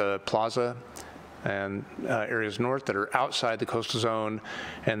here's the plaza and areas north that are outside the coastal zone,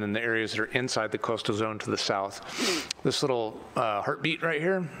 and then the areas that are inside the coastal zone to the south. This little heartbeat right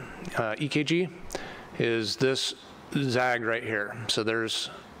here, EKG, is this zag right here. So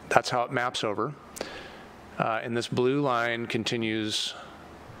that's how it maps over. And this blue line continues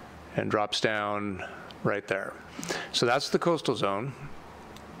and drops down right there. So that's the coastal zone.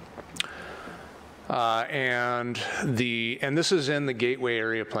 And this is in the Gateway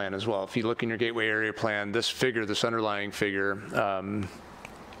Area Plan as well. If you look in your Gateway Area Plan, this figure, this underlying figure,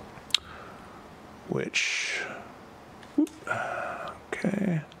 which,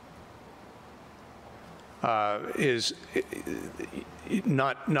 okay, is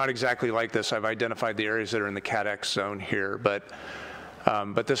not exactly like this. I've identified the areas that are in the CADX zone here, but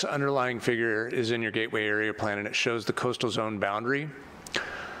this underlying figure is in your Gateway Area Plan, and it shows the coastal zone boundary.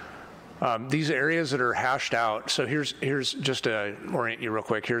 These areas that are hashed out, so here's just to orient you real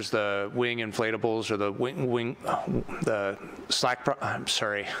quick. Here's the wing inflatables, or the slack, I'm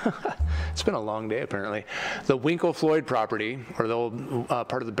sorry, it's been a long day apparently. The Winkle Floyd property, or the old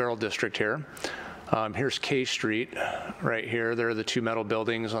part of the Beryl District here. Here's K Street right here. There are the two metal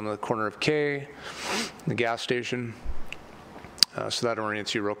buildings on the corner of K, the gas station. So that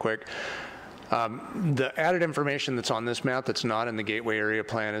orients you real quick. The added information that's on this map that's not in the gateway area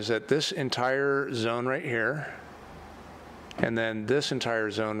plan is that this entire zone right here, and then this entire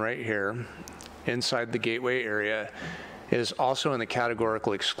zone right here inside the gateway area is also in the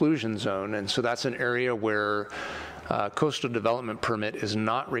categorical exclusion zone. And so that's an area where coastal development permit is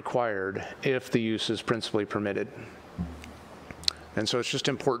not required if the use is principally permitted. And so it's just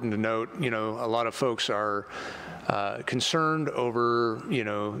important to note, a lot of folks are concerned over,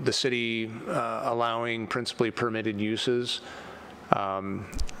 the city allowing principally permitted uses.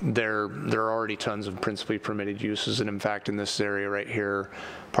 There are already tons of principally permitted uses, and in fact, in this area right here,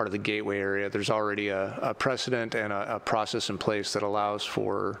 part of the gateway area, there's already a precedent and a process in place that allows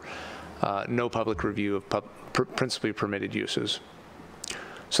for no public review of principally permitted uses.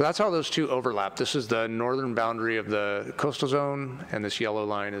 So that's how those two overlap. This is the northern boundary of the coastal zone, and this yellow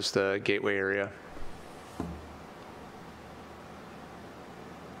line is the gateway area.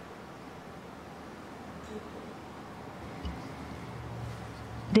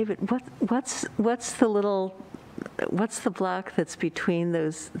 David, what's the block that's between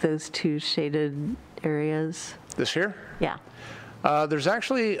those two shaded areas? This here? Yeah. There's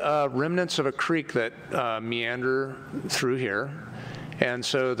actually remnants of a creek that meander through here. And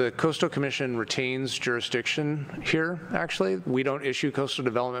so the Coastal Commission retains jurisdiction here, actually. We don't issue coastal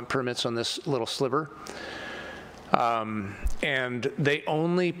development permits on this little sliver. And they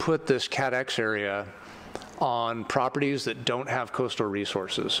only put this Cat X area on properties that don't have coastal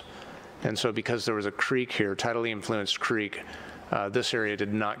resources. And so because there was a creek here, tidally influenced creek, this area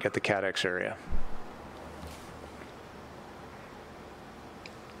did not get the Cat X area.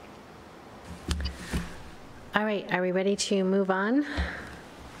 All right, are we ready to move on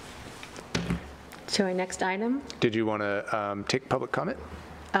to our next item? Did you want to take public comment?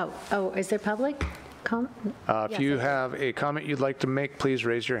 Oh, is there public comment? If you have a comment you'd like to make, please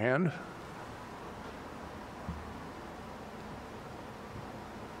raise your hand.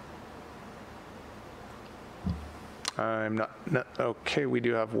 I'm not, okay, we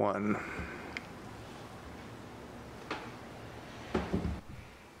do have one.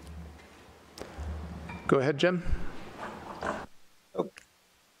 Go ahead, Jim. Oh.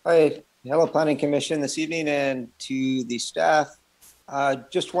 Hi, hello Planning Commission this evening, and to the staff.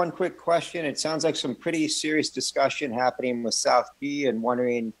 Just one quick question. It sounds like some pretty serious discussion happening with South B, and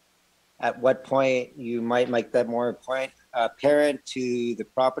wondering at what point you might make that more apparent to the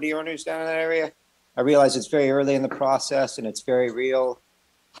property owners down in that area. I realize it's very early in the process and it's very real,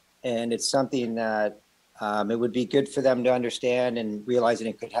 and it's something that it would be good for them to understand, and realizing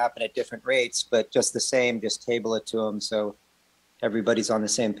it could happen at different rates, but just the same, just table it to them so everybody's on the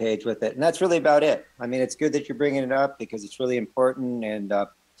same page with it. And that's really about it. I mean, it's good that you're bringing it up because it's really important, and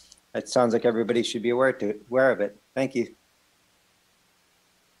it sounds like everybody should be aware of it. Thank you.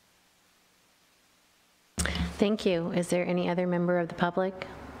 Thank you. Is there any other member of the public?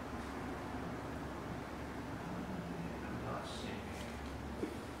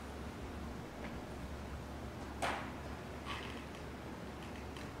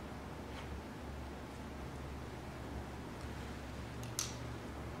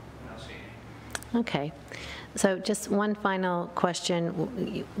 Okay, so just one final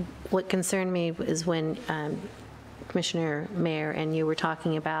question. What concerned me is when Commissioner Mayor and you were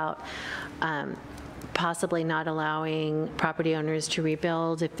talking about possibly not allowing property owners to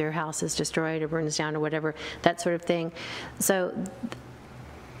rebuild if their house is destroyed or burns down or whatever, that sort of thing. So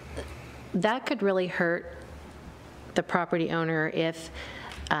that could really hurt the property owner if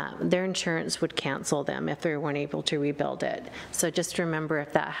their insurance would cancel them if they weren't able to rebuild it. So just remember,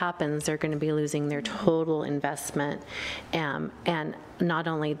 if that happens, they're going to be losing their total investment. And not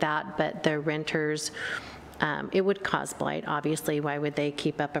only that, but the renters, it would cause blight, obviously. Why would they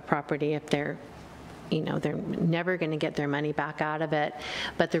keep up a property if they're never going to get their money back out of it?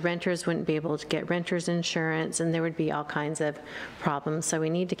 But the renters wouldn't be able to get renter's insurance, and there would be all kinds of problems. So we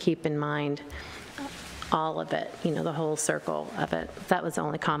need to keep in mind all of it, the whole circle of it. That was the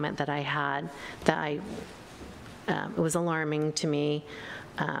only comment that I had, that it was alarming to me.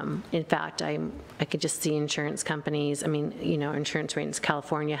 In fact, I could just see insurance companies, I mean, you know, insurance rates in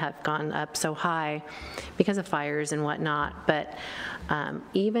California have gone up so high because of fires and whatnot, but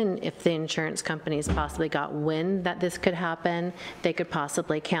even if the insurance companies possibly got wind that this could happen, they could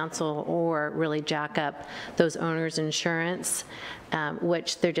possibly cancel or really jack up those owners' insurance,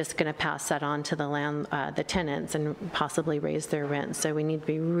 which they're just going to pass that on to the tenants and possibly raise their rent. So we need to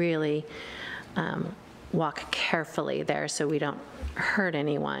be really walk carefully there so we don't hurt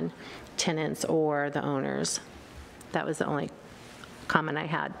anyone, tenants or the owners. That was the only comment I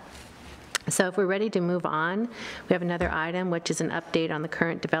had. So if we're ready to move on, we have another item, which is an update on the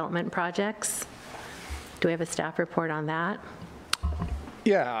current development projects. Do we have a staff report on that?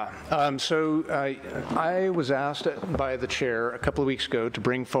 Yeah, so I was asked by the chair a couple of weeks ago to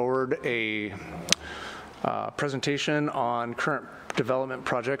bring forward a presentation on current development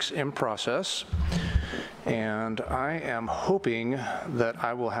projects in process. And I am hoping that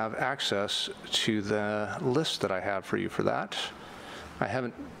I will have access to the list that I have for you for that. I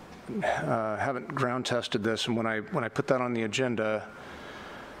haven't ground tested this, and when I put that on the agenda,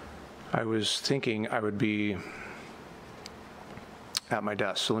 I was thinking I would be at my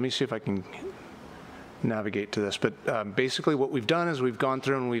desk. So let me see if I can navigate to this. But basically what we've done is we've gone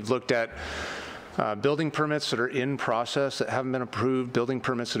through and we've looked at building permits that are in process that haven't been approved, building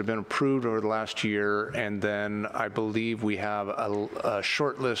permits that have been approved over the last year, and then I believe we have a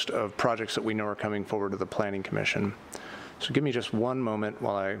short list of projects that we know are coming forward to the Planning Commission. So give me just one moment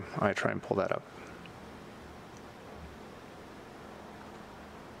while I try and pull that up.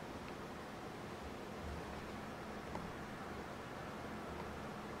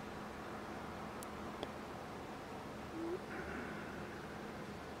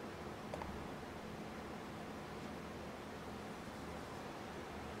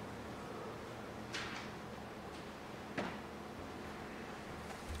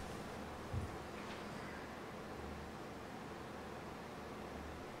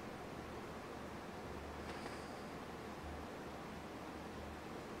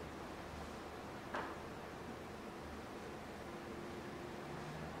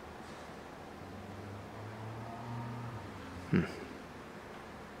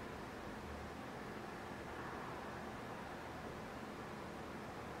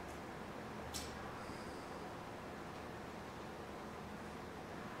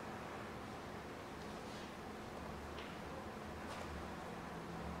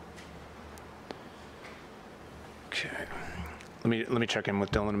 Okay, let me check in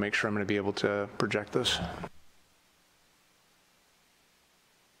with Dylan to make sure I'm going to be able to project this.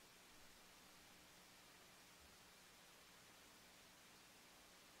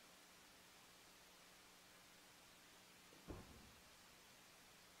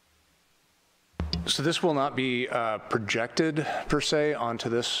 So this will not be projected per se onto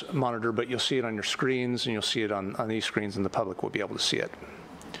this monitor, but you'll see it on your screens, and you'll see it on these screens, and the public will be able to see it.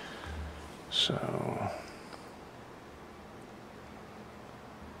 So.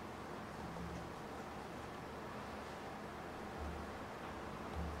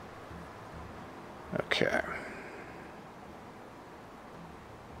 Okay.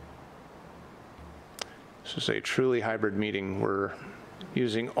 This is a truly hybrid meeting. We're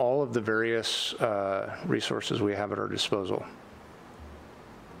using all of the various resources we have at our disposal.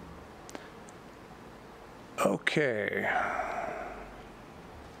 Okay.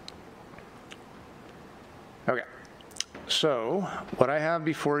 Okay. So what I have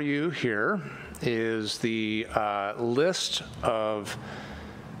before you here is the list of,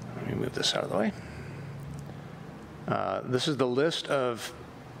 let me move this out of the way. This is the list of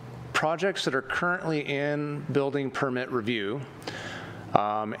projects that are currently in building permit review,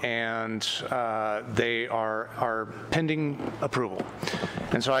 and they are pending approval.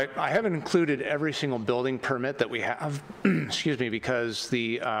 And so I haven't included every single building permit that we have, excuse me, because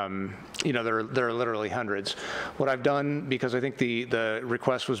the you know, there are literally hundreds. What I've done, because I think the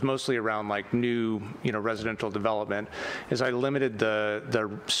request was mostly around like new, you know, residential development, is I limited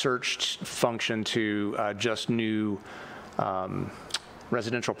the search function to just new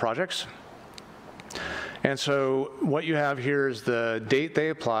residential projects. And so what you have here is the date they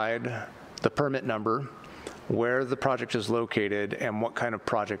applied, the permit number, where the project is located, and what kind of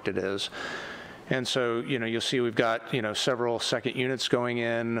project it is. And so, you know, you'll see we've got, you know, several second units going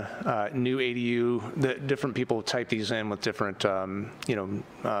in, new ADU. Different people type these in with different, you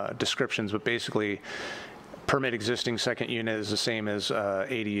know, descriptions, but basically, permit existing second unit is the same as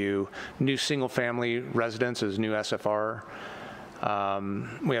ADU. New single-family residence is new SFR.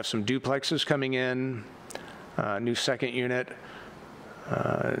 We have some duplexes coming in, new second unit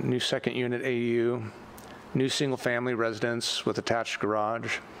ADU. new single-family residence with attached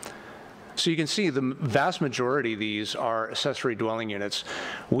garage. So you can see the vast majority of these are accessory dwelling units.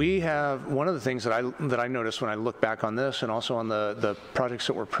 We have, one of the things that I noticed when I look back on this and also on the projects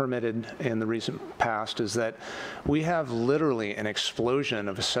that were permitted in the recent past is that we have literally an explosion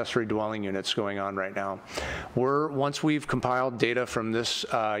of accessory dwelling units going on right now. Once we've compiled data from this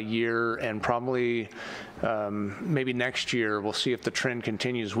year and probably maybe next year, we'll see if the trend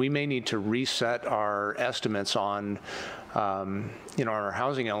continues. We may need to reset our estimates on our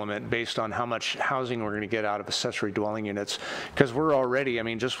housing element based on how much housing we're going to get out of accessory dwelling units. Because we're already, I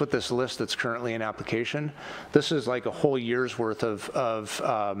mean, just with this list that's currently in application, this is like a whole year's worth of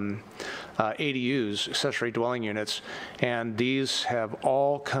ADUs, accessory dwelling units, and these have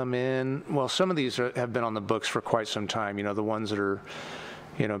all come in. Well, some of these have been on the books for quite some time, the ones that are,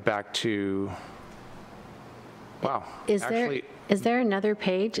 back to, wow. Is there another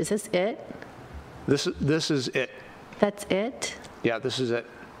page? Is this it? This is it. That's it? Yeah, this is it.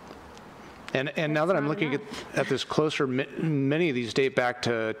 And now that I'm looking at this closer, many of these date back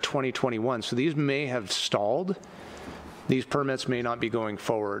to 2021. So these may have stalled. These permits may not be going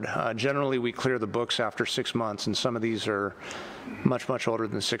forward. Generally, we clear the books after 6 months, and some of these are much, much older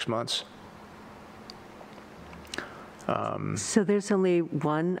than 6 months. So there's only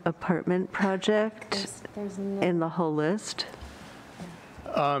one apartment project in the whole list?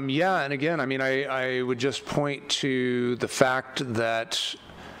 Yeah, and again, I mean, I would just point to the fact that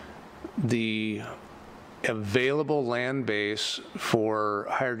the available land base for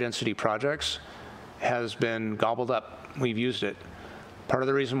higher density projects has been gobbled up. We've used it. Part of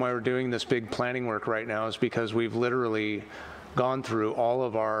the reason why we're doing this big planning work right now is because we've literally gone through all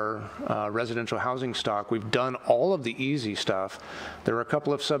of our residential housing stock. We've done all of the easy stuff. There were a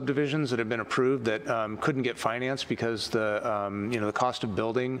couple of subdivisions that have been approved that couldn't get financed because the cost of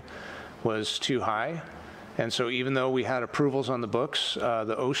building was too high. And so even though we had approvals on the books,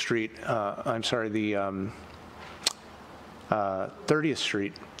 the 30th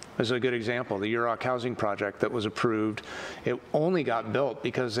Street is a good example. The Yurok housing project that was approved, it only got built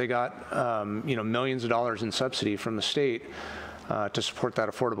because they got millions of dollars in subsidy from the state to support that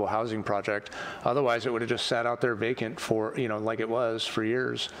affordable housing project. Otherwise, it would have just sat out there vacant for, like it was for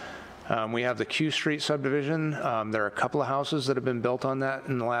years. We have the Q Street subdivision. There are a couple of houses that have been built on that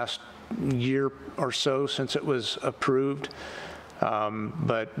in the last year or so since it was approved.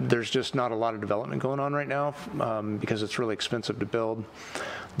 But there's just not a lot of development going on right now because it's really expensive to build.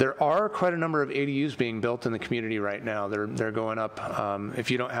 There are quite a number of ADUs being built in the community right now. They're going up. If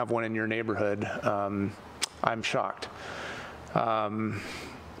you don't have one in your neighborhood, I'm shocked. And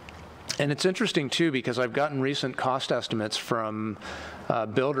it's interesting too because I've gotten recent cost estimates from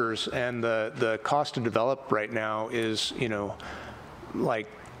builders, and the cost to develop right now is like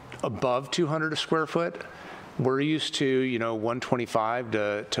above 200 a square foot. We're used to, 125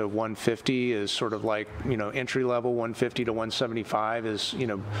 to 150 is sort of like, entry level. 150 to 175 is,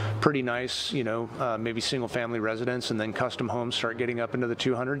 pretty nice, maybe single family residence, and then custom homes start getting up into the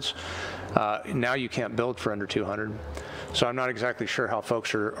 200s. Now you can't build for under 200. So I'm not exactly sure how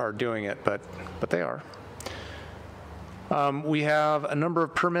folks are doing it, but they are. We have a number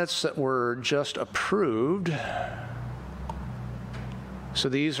of permits that were just approved. So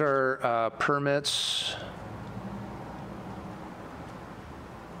these are permits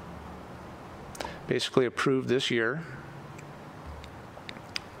basically approved this year.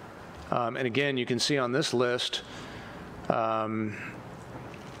 And again, you can see on this list, let's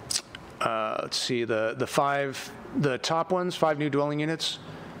see, the top ones, 5 new dwelling units.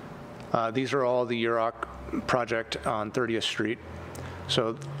 These are all the Yurok project on 30th Street.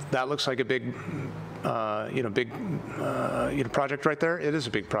 So that looks like a big, project right there. It is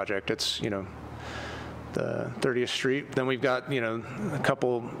a big project. It's, the 30th Street. Then we've got, a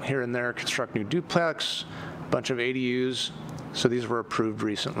couple here and there, construct new duplex, bunch of ADUs. So these were approved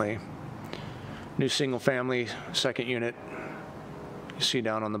recently. New single family, second unit, you see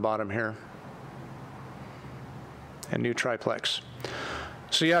down on the bottom here. And new triplex.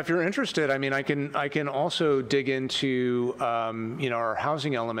 So yeah, if you're interested, I mean, I can also dig into, our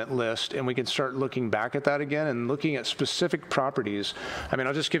housing element list, and we can start looking back at that again and looking at specific properties. I mean,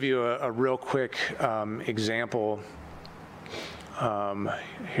 I'll just give you a real quick example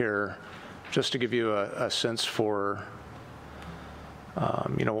here, just to give you a sense for,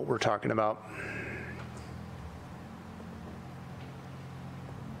 what we're talking about.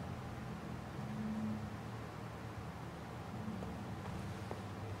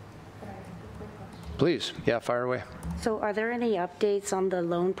 Please, yeah, fire away. So are there any updates on the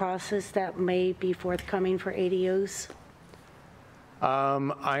loan process that may be forthcoming for ADUs?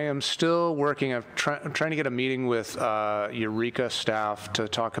 I am still working. I'm trying to get a meeting with Eureka staff to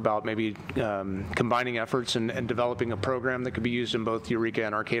talk about maybe combining efforts and developing a program that could be used in both Eureka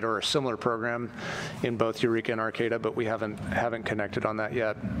and Arcata, or a similar program in both Eureka and Arcata, but we haven't connected on that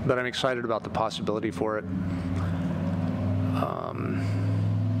yet. But I'm excited about the possibility for it.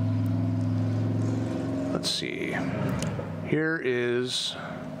 Let's see. Here is...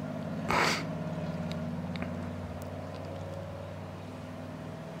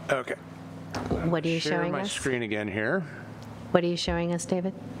 Okay. What are you Share showing my us? screen again here. What are you showing us,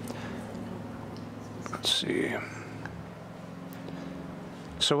 David? Let's see.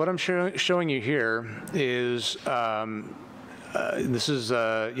 So what I'm showing you here is, this is,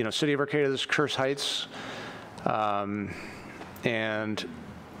 City of Arcata, this is Curse Heights. And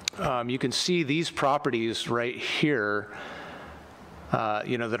you can see these properties right here,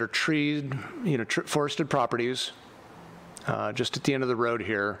 that are treed, forested properties. Just at the end of the road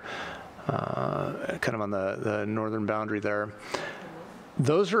here, kind of on the northern boundary there.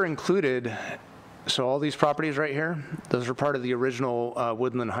 Those are included, so all these properties right here, those are part of the original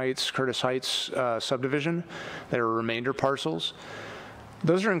Woodland Heights, Curtis Heights subdivision. They're remainder parcels.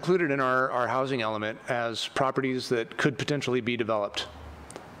 Those are included in our housing element as properties that could potentially be developed.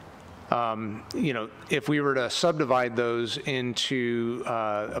 If we were to subdivide those into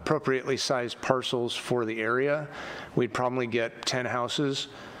appropriately sized parcels for the area, we'd probably get 10 houses.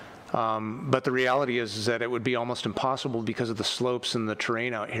 But the reality is that it would be almost impossible because of the slopes and the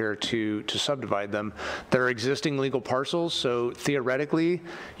terrain out here to subdivide them. There are existing legal parcels, so theoretically,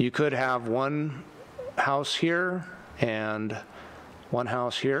 you could have one house here and one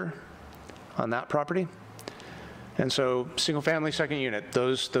house here on that property. And so single family, second unit,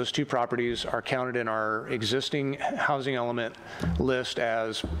 those two properties are counted in our existing housing element list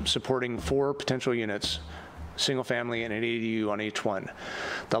as supporting 4 potential units, single family and an ADU on each one.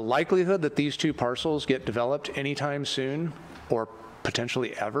 The likelihood that these 2 parcels get developed anytime soon or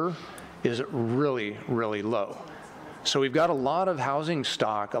potentially ever is really, really low. So we've got a lot of housing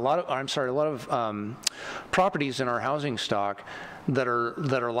stock, a lot of properties in our housing stock that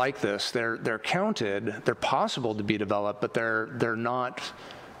are like this. They're counted, they're possible to be developed, but they're not.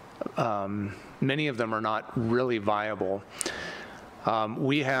 Many of them are not really viable.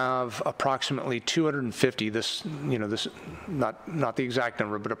 We have approximately 250. This not the exact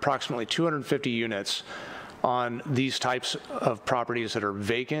number, but approximately 250 units on these types of properties that are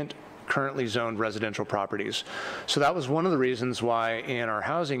vacant, currently zoned residential properties. So that was one of the reasons why in our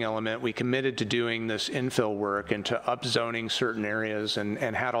housing element we committed to doing this infill work and to upzoning certain areas and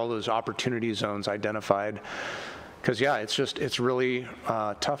had all those opportunity zones identified. Because yeah, it's really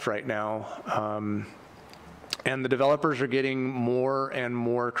tough right now. And the developers are getting more and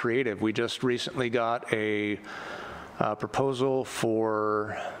more creative. We just recently got a proposal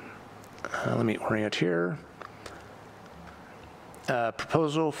for, let me orient here.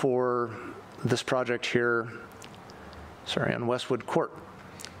 Proposal for this project here, sorry, on Westwood Court.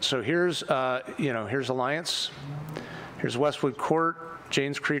 So here's, here's Alliance, here's Westwood Court,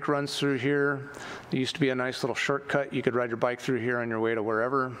 Janes Creek runs through here. There used to be a nice little shortcut. You could ride your bike through here on your way to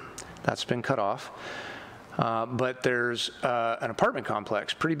wherever. That's been cut off. But there's an apartment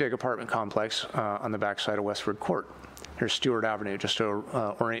complex, pretty big apartment complex on the backside of Westwood Court. Here's Stewart Avenue, just to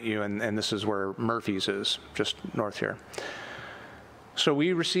orient you, and this is where Murphy's is, just north here. So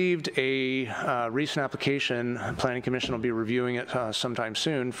we received a recent application. Planning Commission will be reviewing it sometime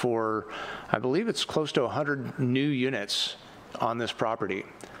soon for, I believe it's close to 100 new units on this property.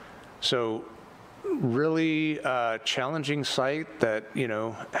 So really challenging site that,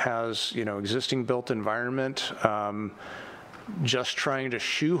 has, existing built environment, just trying to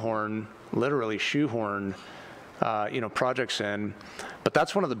shoehorn, literally shoehorn, projects in. But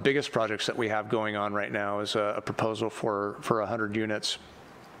that's one of the biggest projects that we have going on right now is a proposal for 100 units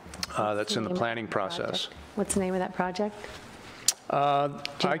that's in the planning process. What's the name of that project?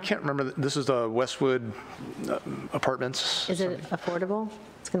 I can't remember. This is the Westwood Apartments. Is it affordable?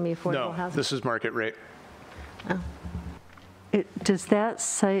 It's going to be affordable housing? No, this is market rate. Oh. Does that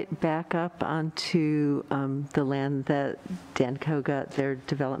site back up onto the land that Danco got their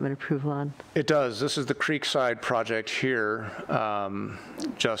development approval on? It does. This is the Creekside project here,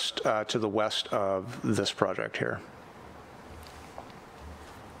 just to the west of this project here.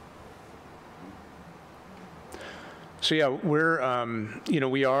 So yeah, we're,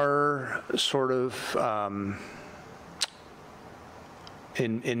 we are sort of,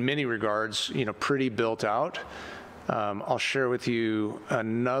 in many regards, pretty built out. I'll share with you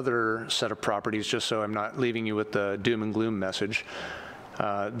another set of properties just so I'm not leaving you with the doom and gloom message.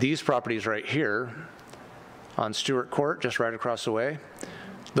 These properties right here on Stewart Court, just right across the way.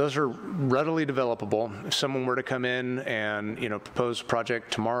 Those are readily developable. If someone were to come in and, propose a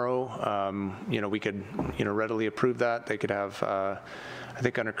project tomorrow, we could, readily approve that. They could have, I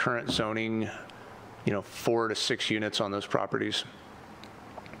think under current zoning, 4 to 6 units on those properties.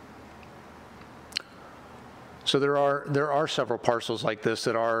 So there are several parcels like this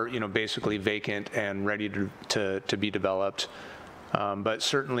that are, basically vacant and ready to be developed. But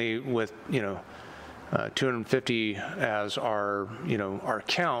certainly with, 250 as our, our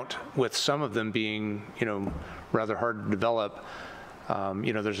count, with some of them being, rather hard to develop,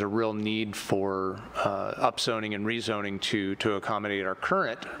 there's a real need for upzoning and rezoning to accommodate our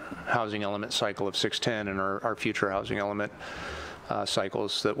current housing element cycle of 610 and our future housing element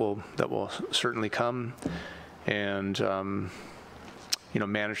cycles that will certainly come and,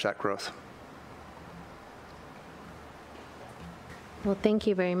 manage that growth. Well, thank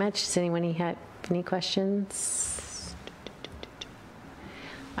you very much. Does anyone have any questions?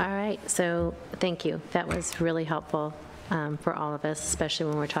 All right, so thank you. That was really helpful for all of us, especially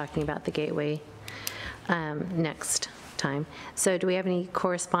when we're talking about the gateway next time. So do we have any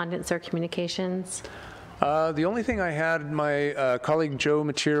correspondence or communications? The only thing I had, my colleague Joe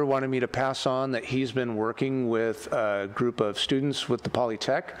Mateer wanted me to pass on that he's been working with a group of students with the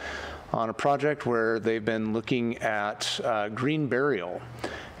Polytech on a project where they've been looking at green burial.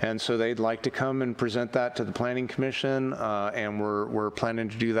 And so they'd like to come and present that to the Planning Commission, and we're planning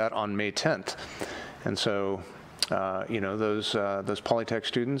to do that on May 10th. And so, those Polytech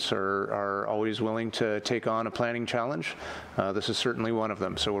students are always willing to take on a planning challenge. This is certainly one of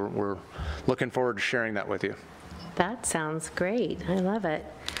them. So we're looking forward to sharing that with you. That sounds great. I love it.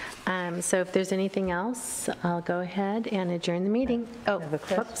 So if there's anything else, I'll go ahead and adjourn the meeting. Oh, I have a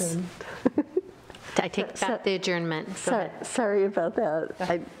question. I take back the adjournment. Sorry about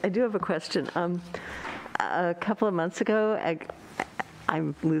that. I do have a question. A couple of months ago,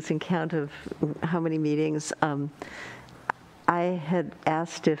 I'm losing count of how many meetings, I had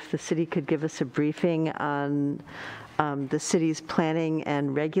asked if the city could give us a briefing on the city's planning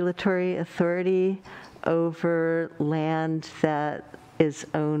and regulatory authority over land that is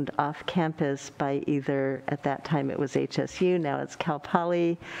owned off campus by either, at that time it was HSU, now it's Cal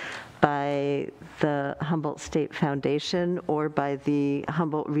Poly, by the Humboldt State Foundation or by the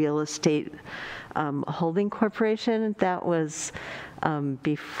Humboldt Real Estate Holding Corporation. That was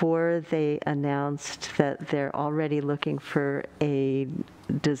before they announced that they're already looking for a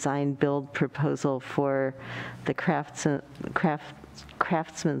design build proposal for the Craftsman's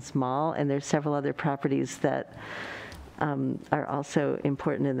Mall, and there's several other properties that are also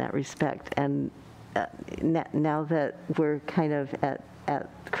important in that respect. And now that we're kind of at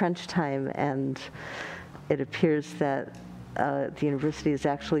crunch time, and it appears that the university is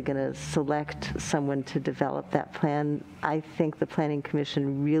actually going to select someone to develop that plan, I think the Planning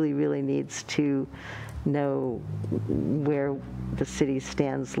Commission really, really needs to know where the city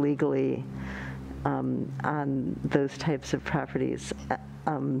stands legally on those types of properties.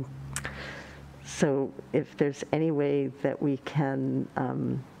 So if there's any way that we can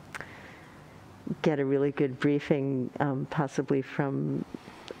get a really good briefing, possibly from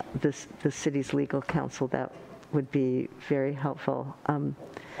the city's legal counsel, that would be very helpful.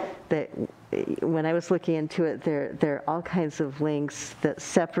 When I was looking into it, there are all kinds of links that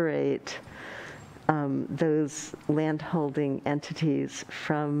separate those landholding entities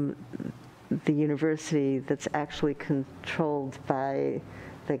from the university that's actually controlled by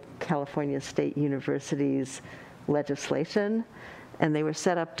the California State University's legislation, and they were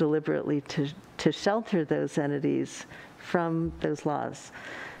set up deliberately to shelter those entities from those laws.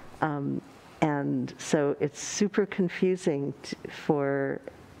 And so it's super confusing for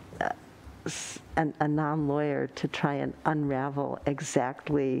a non-lawyer to try and unravel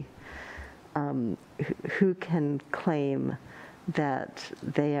exactly who can claim that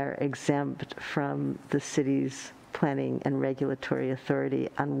they are exempt from the city's planning and regulatory authority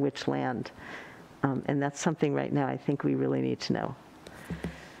on which land. And that's something right now I think we really need to know.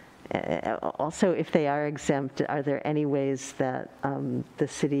 Also, if they are exempt, are there any ways that the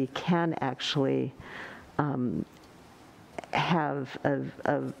city can actually have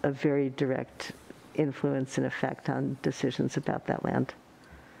a very direct influence and effect on decisions about that land?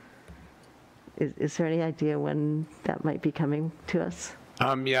 Is there any idea when that might be coming to us?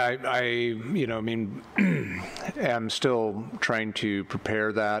 Yeah, I am still trying to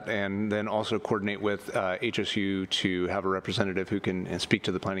prepare that, and then also coordinate with HSU to have a representative who can speak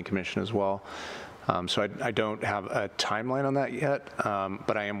to the Planning Commission as well. So I don't have a timeline on that yet,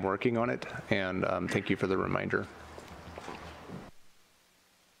 but I am working on it, and thank you for the reminder.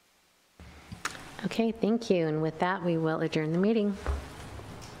 Okay, thank you. And with that, we will adjourn the meeting.